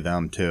annoy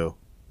them too.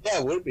 Yeah,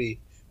 it would be.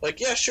 Like,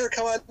 yeah, sure,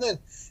 come on in.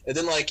 And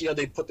then, like, you know,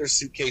 they put their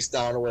suitcase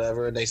down or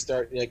whatever, and they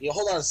start, like, you know,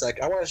 hold on a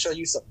sec, I want to show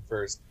you something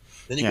first.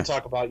 Then you can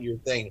talk about your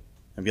thing.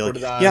 And be like,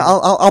 yeah,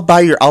 I'll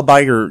buy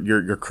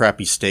your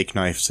crappy steak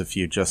knives if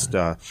you just,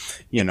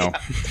 you know.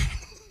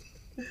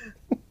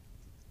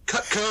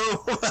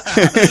 Cutco.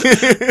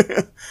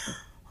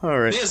 All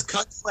right. Yes,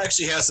 Cutco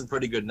actually has some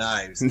pretty good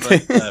knives,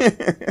 but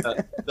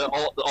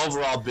the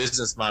overall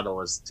business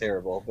model is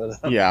terrible.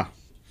 But yeah.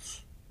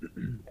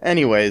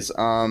 Anyways,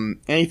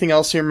 anything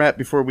else here, Matt?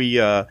 Before we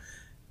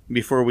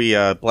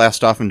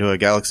blast off into a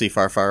galaxy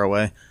far, far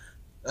away.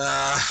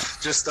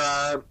 Just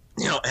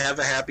you know, have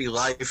a happy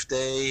Life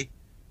Day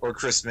or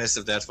Christmas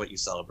if that's what you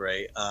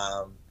celebrate.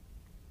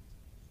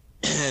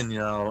 And you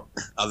know,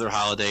 other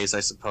holidays, I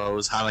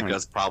suppose.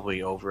 Hanukkah's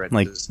probably over at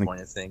this point,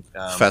 I think.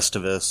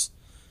 Festivus.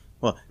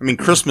 Well, I mean,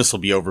 Christmas will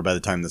be over by the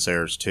time this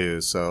airs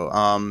too. So,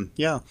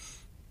 yeah.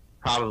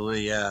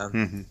 Probably, yeah.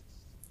 Mm-hmm.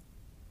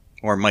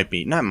 Or it might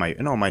be. No, it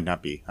might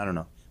not be. I don't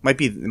know. It might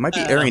be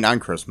airing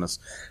on Christmas,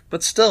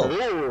 but still.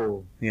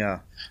 Ooh. Yeah.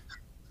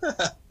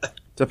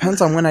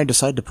 Depends on when I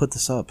decide to put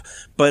this up.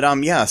 But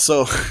yeah.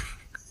 So.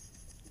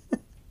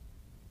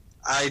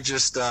 I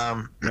just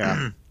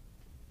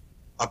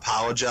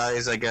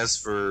apologize, I guess,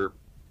 for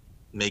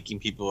making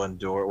people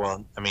endure.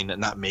 Well, I mean,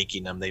 not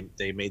making them.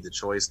 They made the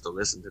choice to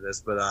listen to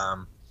this, but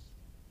I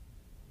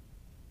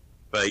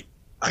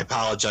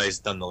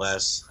apologize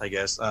nonetheless, I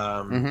guess.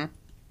 Mm-hmm.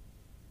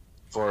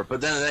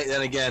 But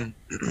then again,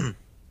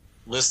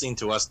 listening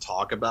to us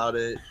talk about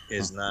it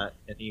is not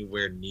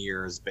anywhere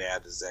near as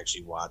bad as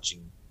actually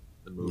watching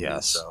the movie.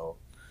 Yes. So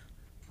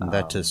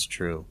That is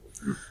true.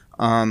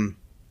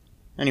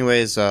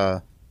 Anyways,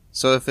 so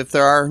if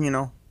there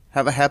are,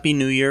 have a happy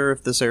New Year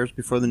if this airs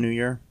before the New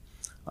Year.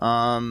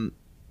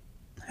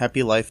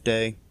 Happy Life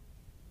Day.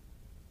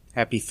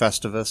 Happy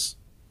Festivus.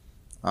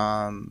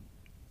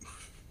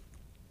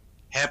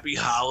 happy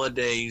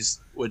holidays,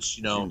 which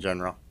In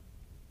general.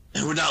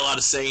 we're not allowed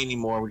to say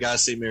anymore. We gotta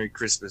say Merry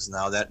Christmas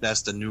now.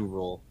 That's the new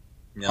rule.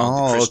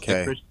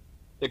 Okay.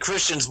 The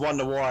Christians won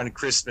the war on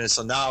Christmas,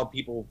 so now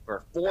people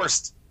are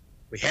forced.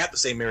 We have to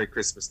say Merry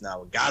Christmas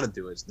now. We gotta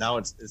do it. Now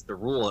it's the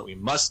rule that we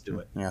must do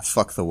it. Yeah,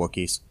 fuck the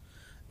Wookiees.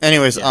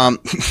 Anyways, Yeah.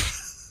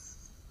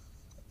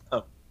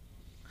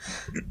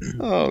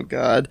 Oh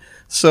God.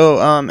 So,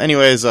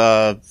 anyways,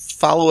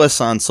 follow us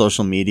on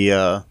social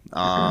media.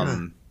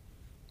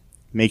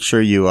 Make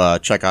sure you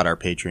check out our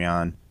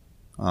Patreon.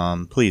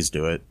 Please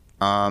do it.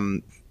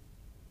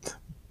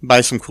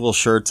 Buy some cool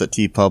shirts at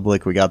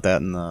TeePublic. We got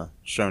that in the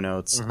show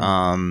notes.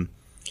 Follow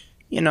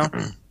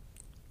knows?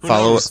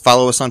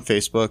 follow us on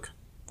Facebook.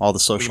 All the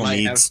We social might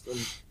have needs.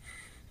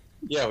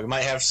 some, we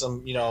might have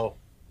some,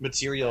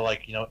 material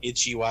like,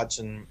 Itchy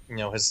watching,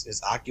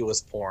 his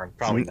Oculus porn.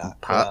 Probably not.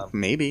 But,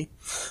 Maybe.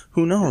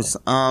 Who knows?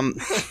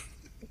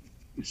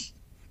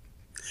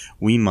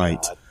 We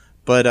might. God.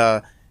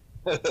 But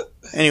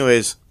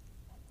anyways,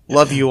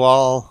 love you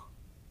all.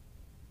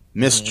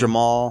 Miss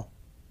Jamal.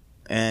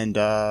 And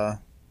By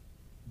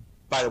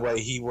the way,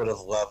 he would have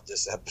loved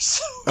this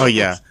episode. oh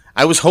yeah,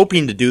 I was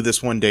hoping to do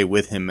this one day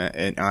with him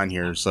on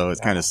here, so it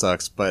kind of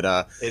sucks. But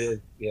It is,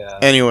 yeah.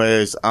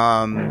 anyways,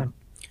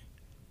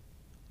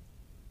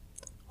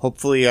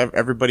 hopefully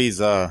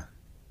everybody's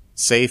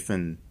safe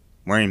and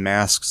wearing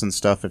masks and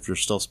stuff if you're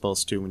still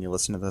supposed to when you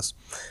listen to this.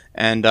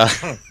 And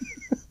have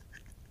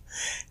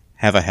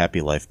a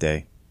happy Life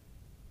Day.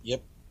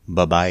 Yep.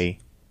 Bye-bye.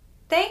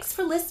 Thanks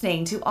for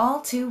listening to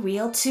All Too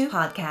Real 2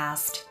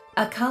 podcast,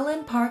 a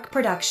Cullen Park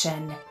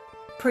production.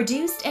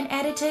 Produced and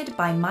edited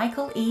by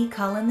Michael E.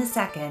 Cullen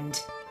II.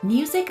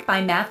 Music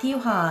by Matthew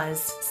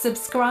Hawes.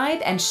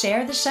 Subscribe and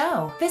share the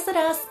show. Visit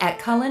us at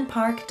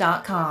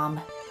cullenpark.com.